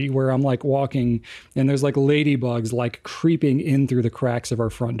horror movie where I'm like walking and there's like ladybugs like creeping in through the cracks of our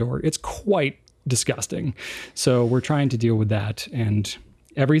front door. It's quite disgusting. So we're trying to deal with that. And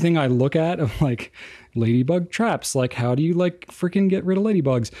everything I look at of like ladybug traps, like how do you like freaking get rid of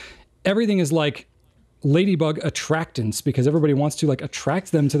ladybugs? Everything is like ladybug attractants because everybody wants to like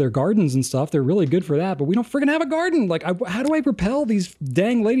attract them to their gardens and stuff. They're really good for that, but we don't freaking have a garden. Like, how do I repel these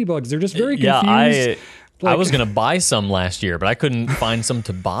dang ladybugs? They're just very confused. I was going to buy some last year, but I couldn't find some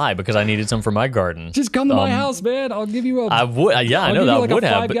to buy because I needed some for my garden. Just come to my house, man. I'll give you a... I would. Yeah, I know that like I would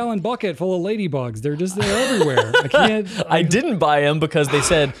have. a 5-gallon bucket full of ladybugs. They're everywhere. I can't... I didn't buy them because they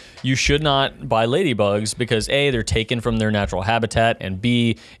said you should not buy ladybugs because A, they're taken from their natural habitat, and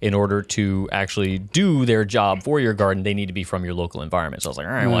B, in order to actually do their job for your garden, they need to be from your local environment. So I was like,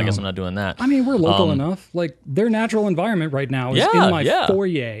 all right, well, I guess I'm not doing that. I mean, we're local enough. Like, their natural environment right now is in my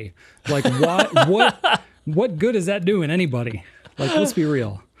foyer. Like, what good is that doing anybody? Like, let's be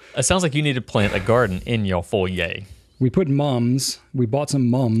real. It sounds like you need to plant a garden in your foyer. We put mums. We bought some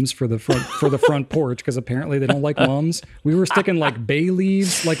mums for the front porch because apparently they don't like mums. We were sticking like bay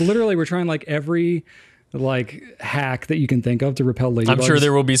leaves. Like literally, we're trying like every like hack that you can think of to repel ladybugs. I'm sure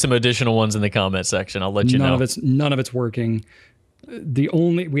there will be some additional ones in the comment section. I'll let you know. None of it's working.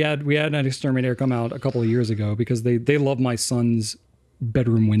 We had an exterminator come out a couple of years ago because they love my son's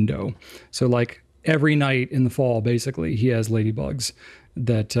bedroom window. So like every night in the fall, basically, he has ladybugs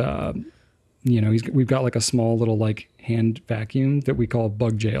that, we've got like a small little like hand vacuum that we call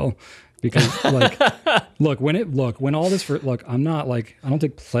bug jail because like, when all this, I'm not like, I don't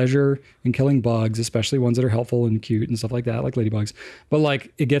take pleasure in killing bugs, especially ones that are helpful and cute and stuff like that, like ladybugs. But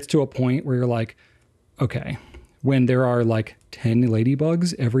like, it gets to a point where you're like, okay, when there are like 10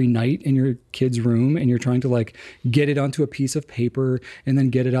 ladybugs every night in your kid's room and you're trying to like get it onto a piece of paper and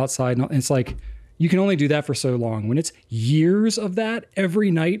then get it outside. And it's like, you can only do that for so long. When it's years of that every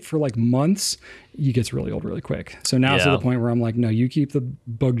night for like months, it gets really old really quick. So now it's to the point where I'm like, no, you keep the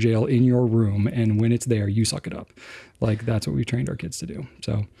bug jail in your room. And when it's there, you suck it up. Like that's what we trained our kids to do.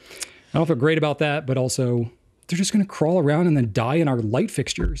 So I don't feel great about that, but also they're just going to crawl around and then die in our light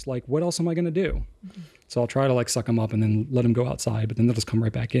fixtures. Like what else am I going to do? So I'll try to like suck them up and then let them go outside, but then they'll just come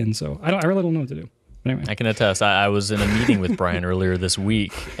right back in. So I really don't know what to do. Anyway. I can attest. I was in a meeting with Brian earlier this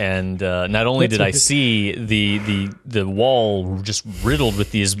week, and not only did I see the wall just riddled with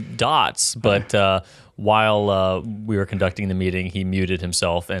these dots, but while we were conducting the meeting, he muted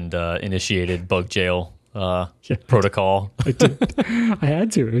himself and initiated bug jail protocol. I did. I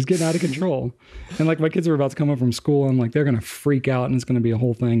had to. It was getting out of control. And like my kids were about to come home from school, I'm like, they're going to freak out, and it's going to be a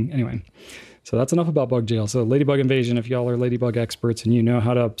whole thing. Anyway. So that's enough about bug jail. So ladybug invasion, if y'all are ladybug experts and you know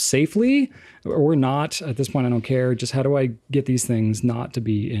how to safely or not, at this point I don't care, just how do I get these things not to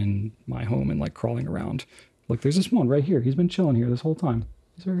be in my home and like crawling around? Look, there's this one right here. He's been chilling here this whole time.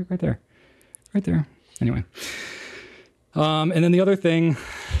 He's right there. Right there. Anyway. And then the other thing,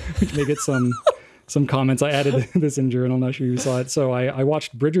 which may get some comments, I added this in Journal, I'm not sure you saw it. So I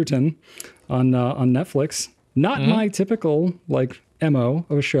watched Bridgerton on Netflix. Not my typical like MO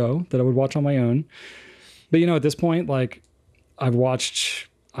of a show that I would watch on my own. But at this point, like I've watched,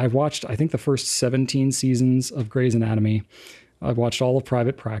 I think the first 17 seasons of Grey's Anatomy. I've watched all of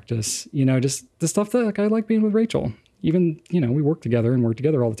Private Practice, just the stuff that like, I like being with Rachel. Even, we work together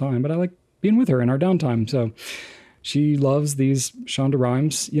all the time, but I like being with her in our downtime. So she loves these Shonda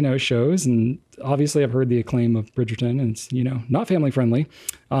Rhimes, shows. And obviously I've heard the acclaim of Bridgerton and it's, not family friendly.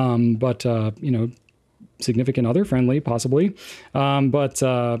 But significant other friendly, possibly. But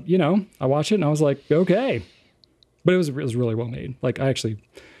you know, I watched it and I was like, okay. But it was really well made. Like, I actually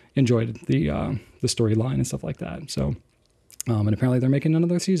enjoyed the storyline and stuff like that. So, and apparently they're making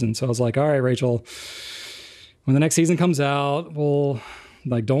another season. So I was like, all right, Rachel, when the next season comes out, we'll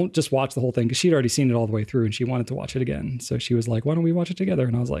like, don't just watch the whole thing, because she'd already seen it all the way through and she wanted to watch it again. So she was like, why don't we watch it together?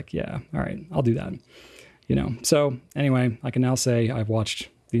 And I was like, yeah, all right, I'll do that. You know, so anyway, I can now say I've watched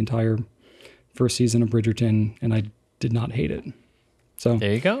the entire first season of Bridgerton and I did not hate it. So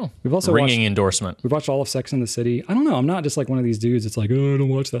there you go. We've also ringing endorsement. We've watched all of Sex and the City. I don't know. I'm not just like one of these dudes. It's like, oh, I don't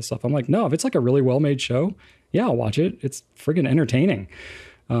watch that stuff. I'm like, no, if it's like a really well-made show, yeah, I'll watch it. It's friggin' entertaining.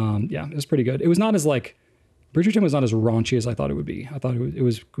 Yeah, it was pretty good. It was not as like, Bridgerton was not as raunchy as I thought it would be. I thought it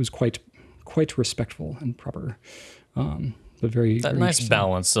was quite respectful and proper. But very nice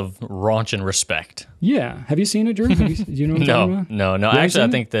balance of raunch and respect. Yeah. Have you seen it, Drew? Do you know what I'm talking about? No.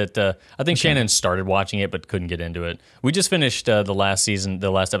 Actually, I think Shannon started watching it but couldn't get into it. We just finished the last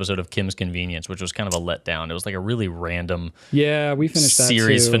episode of Kim's Convenience, which was kind of a letdown. It was like a really random we finished that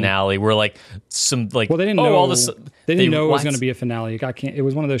series too. finale where like some like they didn't know it was going to be a finale. It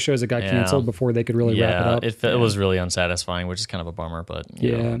was one of those shows that got canceled before they could really wrap it up. It was really unsatisfying, which is kind of a bummer. But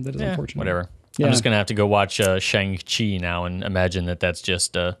that is unfortunate. Whatever. Yeah. I'm just going to have to go watch Shang-Chi now and imagine that that's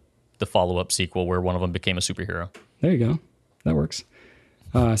just the follow-up sequel where one of them became a superhero. There you go. That works.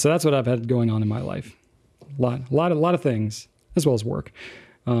 So that's what I've had going on in my life. A lot of things, as well as work.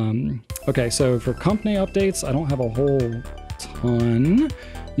 Okay, so for company updates, I don't have a whole ton.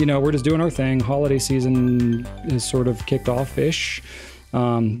 You know, we're just doing our thing. Holiday season is sort of kicked off-ish.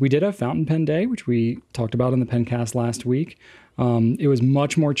 We did have Fountain Pen Day, which we talked about in the Pencast last week. It was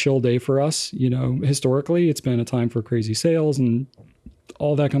much more chill day for us. You know, historically, it's been a time for crazy sales and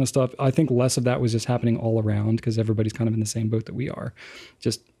all that kind of stuff. I think less of that was just happening all around because everybody's kind of in the same boat that we are.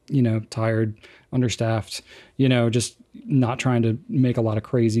 Just, you know, tired, understaffed, you know, just not trying to make a lot of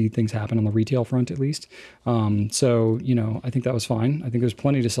crazy things happen on the retail front, at least. So, you know, I think that was fine. I think there's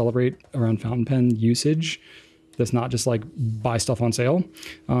plenty to celebrate around fountain pen usage. That's not just like buy stuff on sale.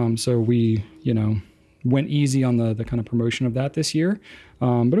 So we, you know, went easy on the kind of promotion of that this year.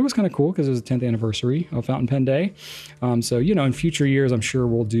 But it was kind of cool because it was the 10th anniversary of Fountain Pen Day. So, you know, in future years, I'm sure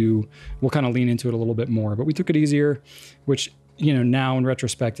we'll kind of lean into it a little bit more. But we took it easier, which, you know, now in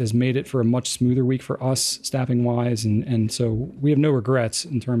retrospect has made it for a much smoother week for us staffing wise. And so we have no regrets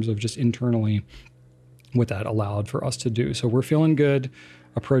in terms of just internally what that allowed for us to do. So we're feeling good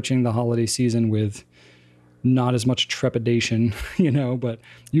approaching the holiday season with not as much trepidation, you know, but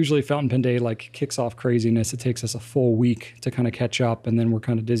usually Fountain Pen Day like kicks off craziness. It takes us a full week to kind of catch up, and then we're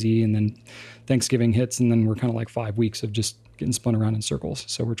kind of dizzy, and then Thanksgiving hits, and then we're kind of like 5 weeks of just getting spun around in circles.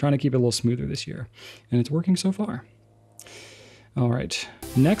 So we're trying to keep it a little smoother this year, and it's working so far. All right.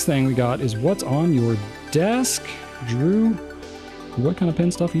 Next thing we got is what's on your desk. Drew, what kind of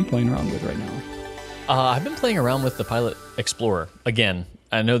pen stuff are you playing around with right now? I've been playing around with the Pilot Explorer again.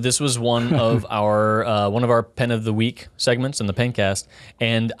 I know this was one of our Pen of the Week segments in the Pencast,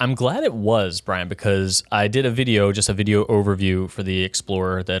 and I'm glad it was, Brian, because I did a video overview for the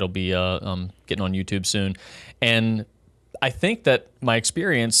Explorer that'll be getting on YouTube soon, and I think that my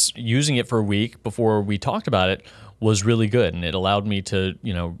experience using it for a week before we talked about it was really good, and it allowed me to,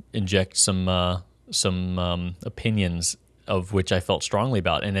 you know, inject some opinions of which I felt strongly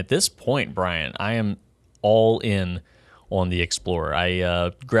about. And at this point, Brian, I am all in on the Explorer.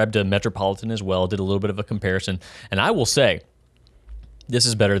 I grabbed a Metropolitan as well, did a little bit of a comparison, and I will say this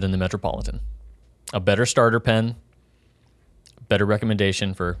is better than the Metropolitan. A better starter pen, better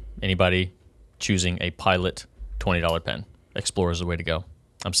recommendation for anybody choosing a Pilot $20 pen. Explorer is the way to go.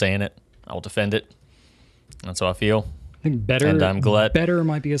 I'm saying it. I will defend it. That's how I feel. I think better, and I'm glad. Better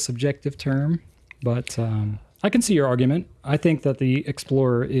might be a subjective term, but I can see your argument. I think that the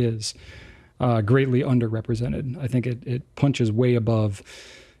Explorer is greatly underrepresented. I think it punches way above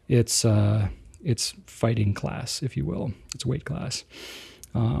its fighting class, if you will, its weight class.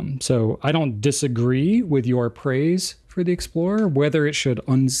 So I don't disagree with your praise for the Explorer. Whether it should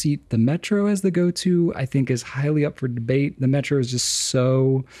unseat the Metro as the go-to, I think is highly up for debate. The Metro is just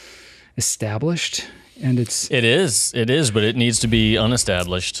so established, and it is, but it needs to be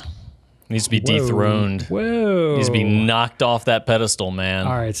unestablished. Needs to be dethroned. Whoa. Needs to be knocked off that pedestal, man.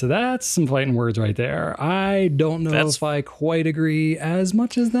 All right, so that's some fighting words right there. I don't know if I quite agree as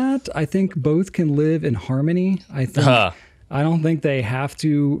much as that. I think both can live in harmony. I don't think they have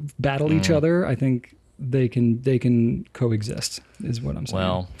to battle each other. I think they can coexist, is what I'm saying.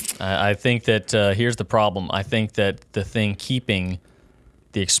 Well, I think that here's the problem. I think that the thing keeping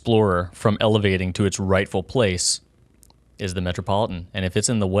the Explorer from elevating to its rightful place is the Metropolitan, and if it's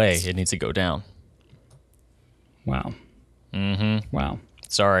in the way, it needs to go down. Wow. Mm-hmm. Wow.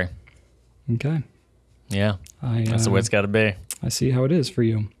 Sorry. Okay. Yeah. That's the way it's got to be. I see how it is for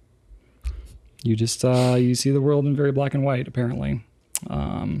you. You just you see the world in very black and white, apparently.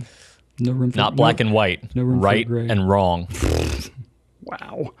 No room for not black and white. No room right for gray. and wrong.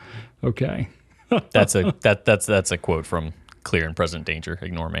 Wow. Okay. That's a quote from Clear and Present Danger.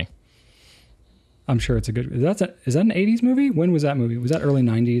 Ignore me. I'm sure it's a good. Is that an 80s movie? When was that movie? Was that early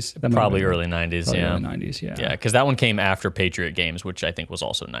 90s? That Probably early 90s. Probably yeah. Early 90s. Yeah. Yeah, because that one came after Patriot Games, which I think was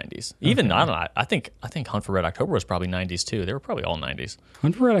also 90s. Even I don't know. I think Hunt for Red October was probably 90s too. They were probably all 90s.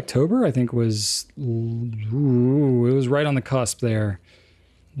 Hunt for Red October, I think, was it was right on the cusp there.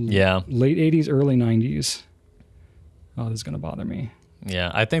 Yeah. Late 80s, early 90s. Oh, this is gonna bother me.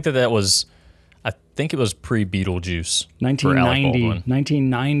 Yeah, I think that was. I think it was pre-Beetlejuice. 1990.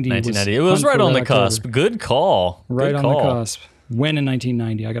 1990. It was right on the cusp. Good call. Right on the cusp. When in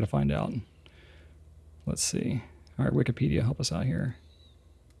 1990? I got to find out. Let's see. All right, Wikipedia, help us out here.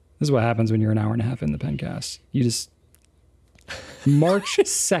 This is what happens when you're an hour and a half in the Pencast. You just March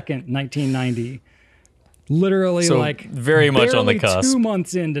 2nd, 1990. Literally, so like very much on the cusp. 2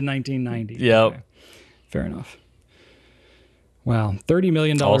 months into 1990. Yep. Okay. Fair enough. Wow, $30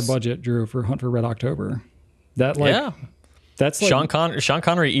 million budget, Drew, for Hunt for Red October. That's like Sean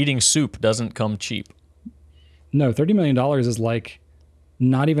Connery eating soup doesn't come cheap. No, $30 million is like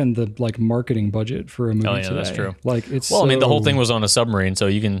not even the like marketing budget for a movie today. Oh yeah, that's true. Like it's I mean, the whole thing was on a submarine, so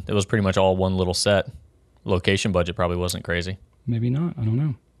it was pretty much all one little set. Location budget probably wasn't crazy. Maybe not. I don't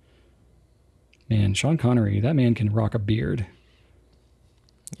know. Man, Sean Connery, that man can rock a beard.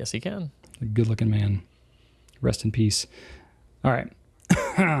 Yes, he can. A good-looking man. Rest in peace. All right.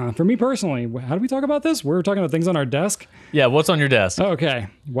 For me personally, how do we talk about this? We're talking about things on our desk. Yeah, what's on your desk? Okay.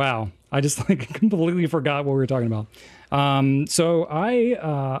 Wow. I just like completely forgot what we were talking about. So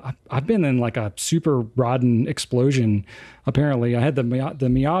I've been in like a super Rodden explosion. Apparently, I had the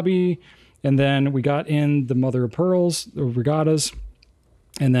Miyabi, and then we got in the Mother of Pearls, the Regattas,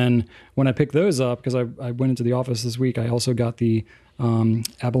 and then when I picked those up, because I went into the office this week, I also got the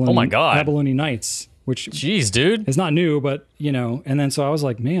Abalone. Oh my God. Abalone Knights. Which jeez, dude, it's not new, but you know. And then so I was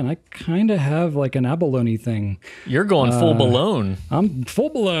like, man, I kind of have like an abalone thing. You're going full balloon. I'm full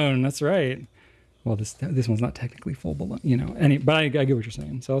balloon. That's right. Well, this one's not technically full balloon, you know. But I get what you're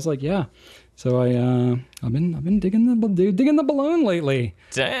saying. So I was like, yeah. So I've been digging the balloon lately.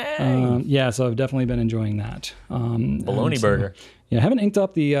 Dang. Yeah. So I've definitely been enjoying that. Baloney burger. Yeah, I haven't inked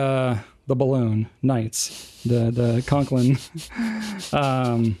up the balloon Knights, the Conklin.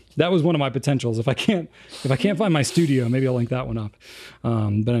 That was one of my potentials. If I can't find my studio, maybe I'll link that one up.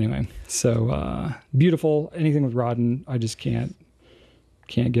 But anyway, so beautiful. Anything with Rodden, I just can't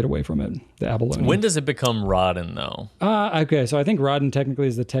get away from it. The abalone. When does it become Rodden though? Okay, so I think Rodden technically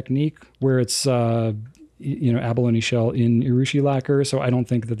is the technique where it's abalone shell in urushi lacquer. So I don't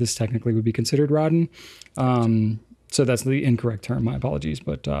think that this technically would be considered Rodden. So that's the incorrect term. My apologies,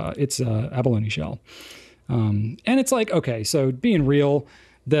 but it's abalone shell. And it's like, okay, so being real,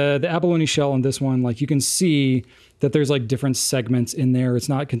 the abalone shell in this one, like you can see that there's like different segments in there. It's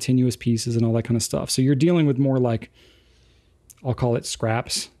not continuous pieces and all that kind of stuff. So you're dealing with more like, I'll call it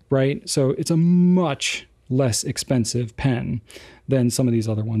scraps, right? So it's a much less expensive than some of these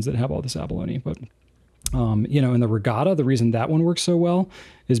other ones that have all this abalone. But in the Regatta, the reason that one works so well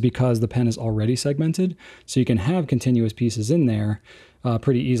is because the pen is already segmented. So you can have continuous pieces in there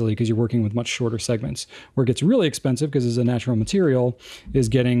pretty easily because you're working with much shorter segments. Where it gets really expensive, because it's a natural material, is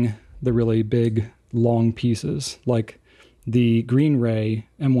getting the really big, long pieces, like the Green Ray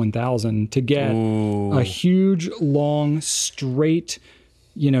M1000. To get a huge, long, straight,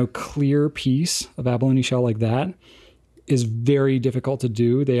 clear piece of abalone shell like that is very difficult to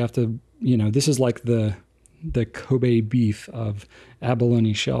do. They have to, this is like the Kobe beef of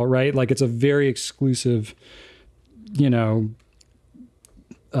abalone shell, right? Like it's a very exclusive,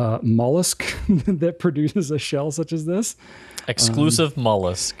 mollusk that produces a shell such as this. Exclusive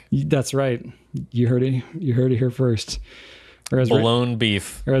mollusk. That's right. You heard it here first. Balloon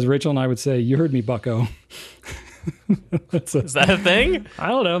beef. Or as Rachel and I would say, you heard me, bucko. Is that a thing? I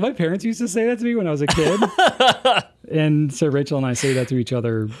don't know. My parents used to say that to me when I was a kid. And so Rachel and I say that to each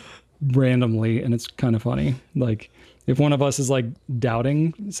other randomly, and it's kind of funny. Like if one of us is like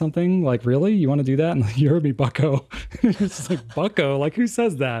doubting something, like, really, you want to do that? And like, you heard me, bucko. It's just like, bucko, like who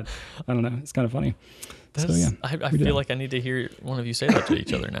says that? I don't know. It's kind of funny. So, yeah, I feel like I need to hear one of you say that to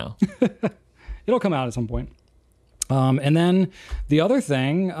each other now. It'll come out at some point. And then the other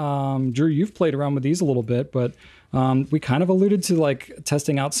thing, Drew, you've played around with these a little bit, but We kind of alluded to like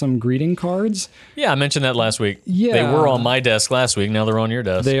testing out some greeting cards. Yeah, I mentioned that last week. Yeah. They were on my desk last week. Now they're on your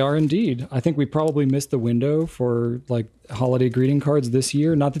desk. They are indeed. I think we probably missed the window for like holiday greeting cards this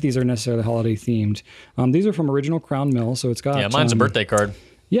year. Not that these are necessarily holiday themed. These are from Original Crown Mill, so it's got... Yeah, mine's a birthday card.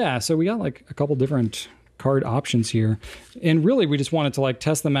 Yeah, so we got like a couple different card options here. And really, we just wanted to like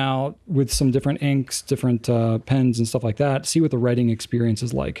test them out with some different inks, different pens and stuff like that, see what the writing experience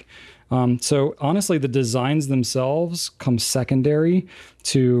is like. So honestly, the designs themselves come secondary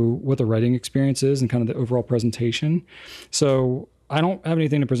to what the writing experience is and kind of the overall presentation. So I don't have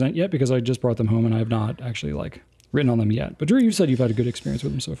anything to present yet because I just brought them home and I have not actually like written on them yet. But Drew, you said you've had a good experience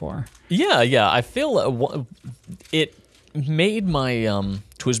with them so far. Yeah. I feel it made my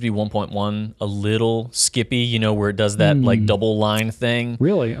TWSBI 1.1 a little skippy, you know, where it does that like double line thing.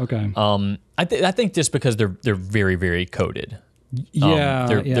 Really? Okay. I think just because they're very, very coated.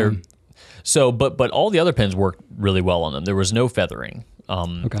 They're so, but all the other pens worked really well on them. There was no feathering,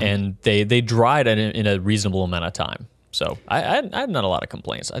 and they dried in a reasonable amount of time. So I have not a lot of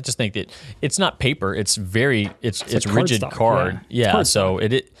complaints. I just think that it's not paper. It's it's rigid card. Yeah. So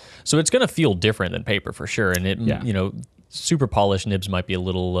it's going to feel different than paper for sure. And you know, super polished nibs might be a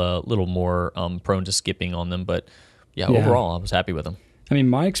little more prone to skipping on them. But overall, I was happy with them. I mean,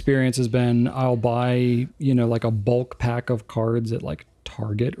 my experience has been I'll buy, you know, like a bulk pack of cards at like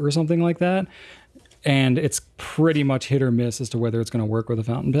Target or something like that. And it's pretty much hit or miss as to whether it's going to work with a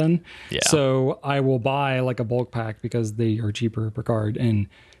fountain pen. Yeah. So I will buy like a bulk pack because they are cheaper per card. And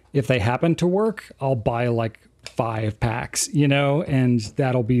if they happen to work, I'll buy like 5 packs, you know, and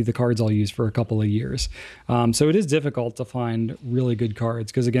that'll be the cards I'll use for a couple of years. So it is difficult to find really good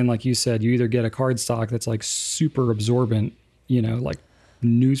cards because, again, like you said, you either get a card stock that's like super absorbent, you know, like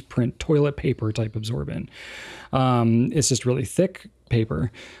newsprint toilet paper type absorbent. It's just really thick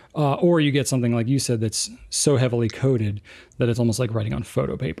paper. Or you get something like you said that's so heavily coated that it's almost like writing on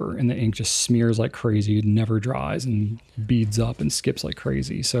photo paper and the ink just smears like crazy. It never dries and beads up and skips like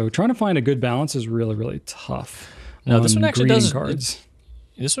crazy. So trying to find a good balance is really, really tough. No, this one actually does. Cards.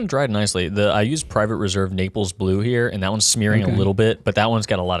 This one dried nicely. I used Private Reserve Naples Blue here, and that one's smearing a little bit, but that one's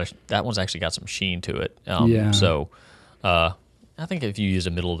actually got some sheen to it. So I think if you use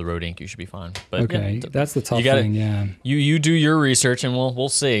a middle of the road ink, you should be fine. But that's the tough thing. Yeah, you do your research, and we'll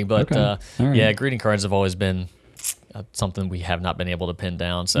see. But right. Greeting cards have always been something we have not been able to pin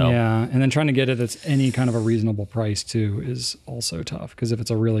down. So yeah, and then trying to get it at any kind of a reasonable price too is also tough because if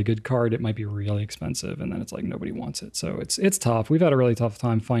it's a really good card, it might be really expensive, and then it's like nobody wants it. So it's tough. We've had a really tough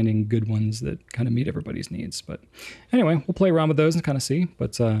time finding good ones that kind of meet everybody's needs. But anyway, we'll play around with those and kind of see.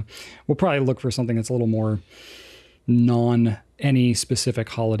 But we'll probably look for something that's a little more non any specific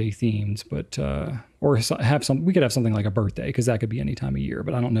holiday themed, but or we could have something like a birthday because that could be any time of year,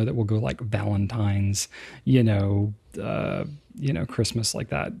 but I don't know that we'll go like Valentine's, Christmas, like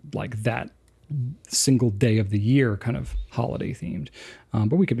that single day of the year kind of holiday themed.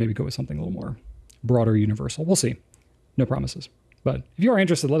 But we could maybe go with something a little more broader, universal. We'll see. No promises. But if you are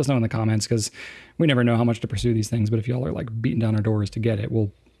interested, let us know in the comments because we never know how much to pursue these things. But if y'all are like beating down our doors to get it,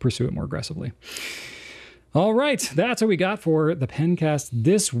 we'll pursue it more aggressively. All right, that's what we got for the Pencast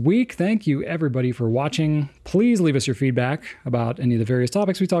this week. Thank you, everybody, for watching. Please leave us your feedback about any of the various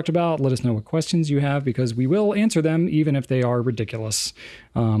topics we talked about. Let us know what questions you have, because we will answer them, even if they are ridiculous.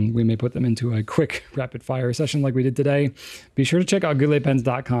 We may put them into a quick rapid-fire session like we did today. Be sure to check out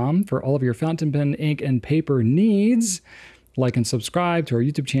gouletpens.com for all of your fountain pen, ink, and paper needs. Like and subscribe to our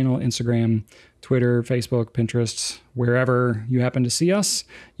YouTube channel, Instagram, Twitter, Facebook, Pinterest, wherever you happen to see us.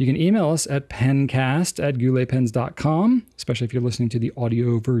 You can email us at pencast@gouletpens.com, especially if you're listening to the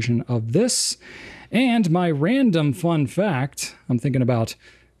audio version of this. And my random fun fact, I'm thinking about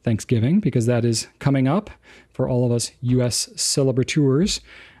Thanksgiving because that is coming up for all of us U.S. celebrateurs.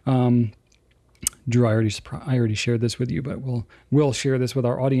 Drew, I already shared this with you, but we'll share this with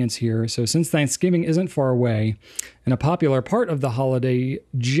our audience here. So since Thanksgiving isn't far away, and a popular part of the holiday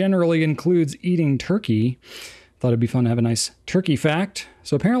generally includes eating turkey, thought it'd be fun to have a nice turkey fact.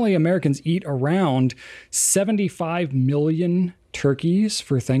 So apparently Americans eat around 75 million turkeys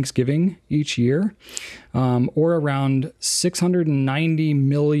for Thanksgiving each year, or around 690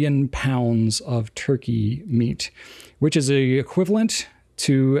 million pounds of turkey meat, which is the equivalent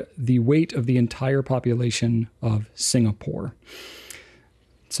to the weight of the entire population of Singapore.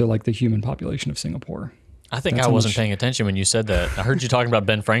 So like the human population of Singapore. I think I wasn't paying attention when you said that. I heard you talking about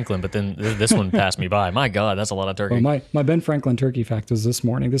Ben Franklin, but then this one passed me by. My God, that's a lot of turkey. Well, my Ben Franklin turkey fact was this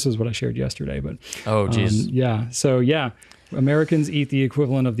morning. This is what I shared yesterday. But oh, geez. Yeah. So yeah, Americans eat the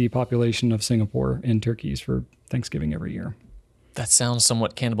equivalent of the population of Singapore in turkeys for Thanksgiving every year. That sounds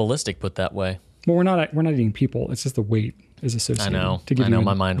somewhat cannibalistic put that way. Well, we're not eating people. It's just the weight is associated. I know.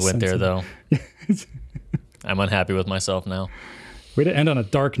 My mind went there though. I'm unhappy with myself now. Way to end on a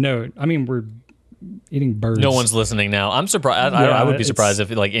dark note. I mean, we're eating birds. No one's listening now. I'm surprised. I would be surprised if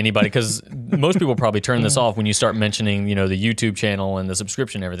like anybody, because most people probably turn this off when you start mentioning, the YouTube channel and the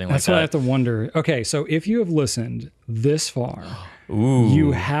subscription and everything like that. That's what I have to wonder. Okay, so if you have listened this far,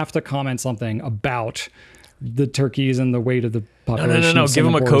 you have to comment something about the turkeys and the weight of the population. No. Give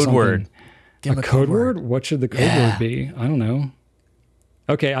them a code word. Give them a code word? What should the code word be? I don't know.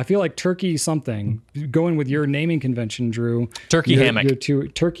 Okay, I feel like turkey something. Going with your naming convention, Drew. Turkey hammock.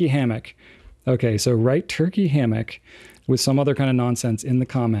 Turkey hammock. Okay, so write turkey hammock with some other kind of nonsense in the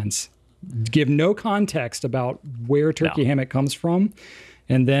comments. Give no context about where turkey hammock comes from.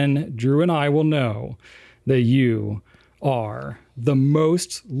 And then Drew and I will know that you are the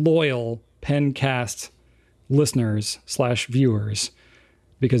most loyal Pencast listeners / viewers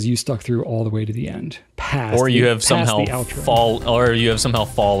because you stuck through all the way to the end. Or you have somehow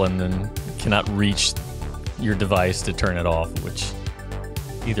fallen and cannot reach your device to turn it off, which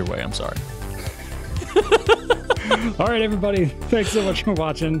either way, I'm sorry. All right, everybody. Thanks so much for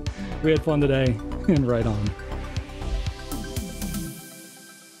watching. We had fun today, and right on.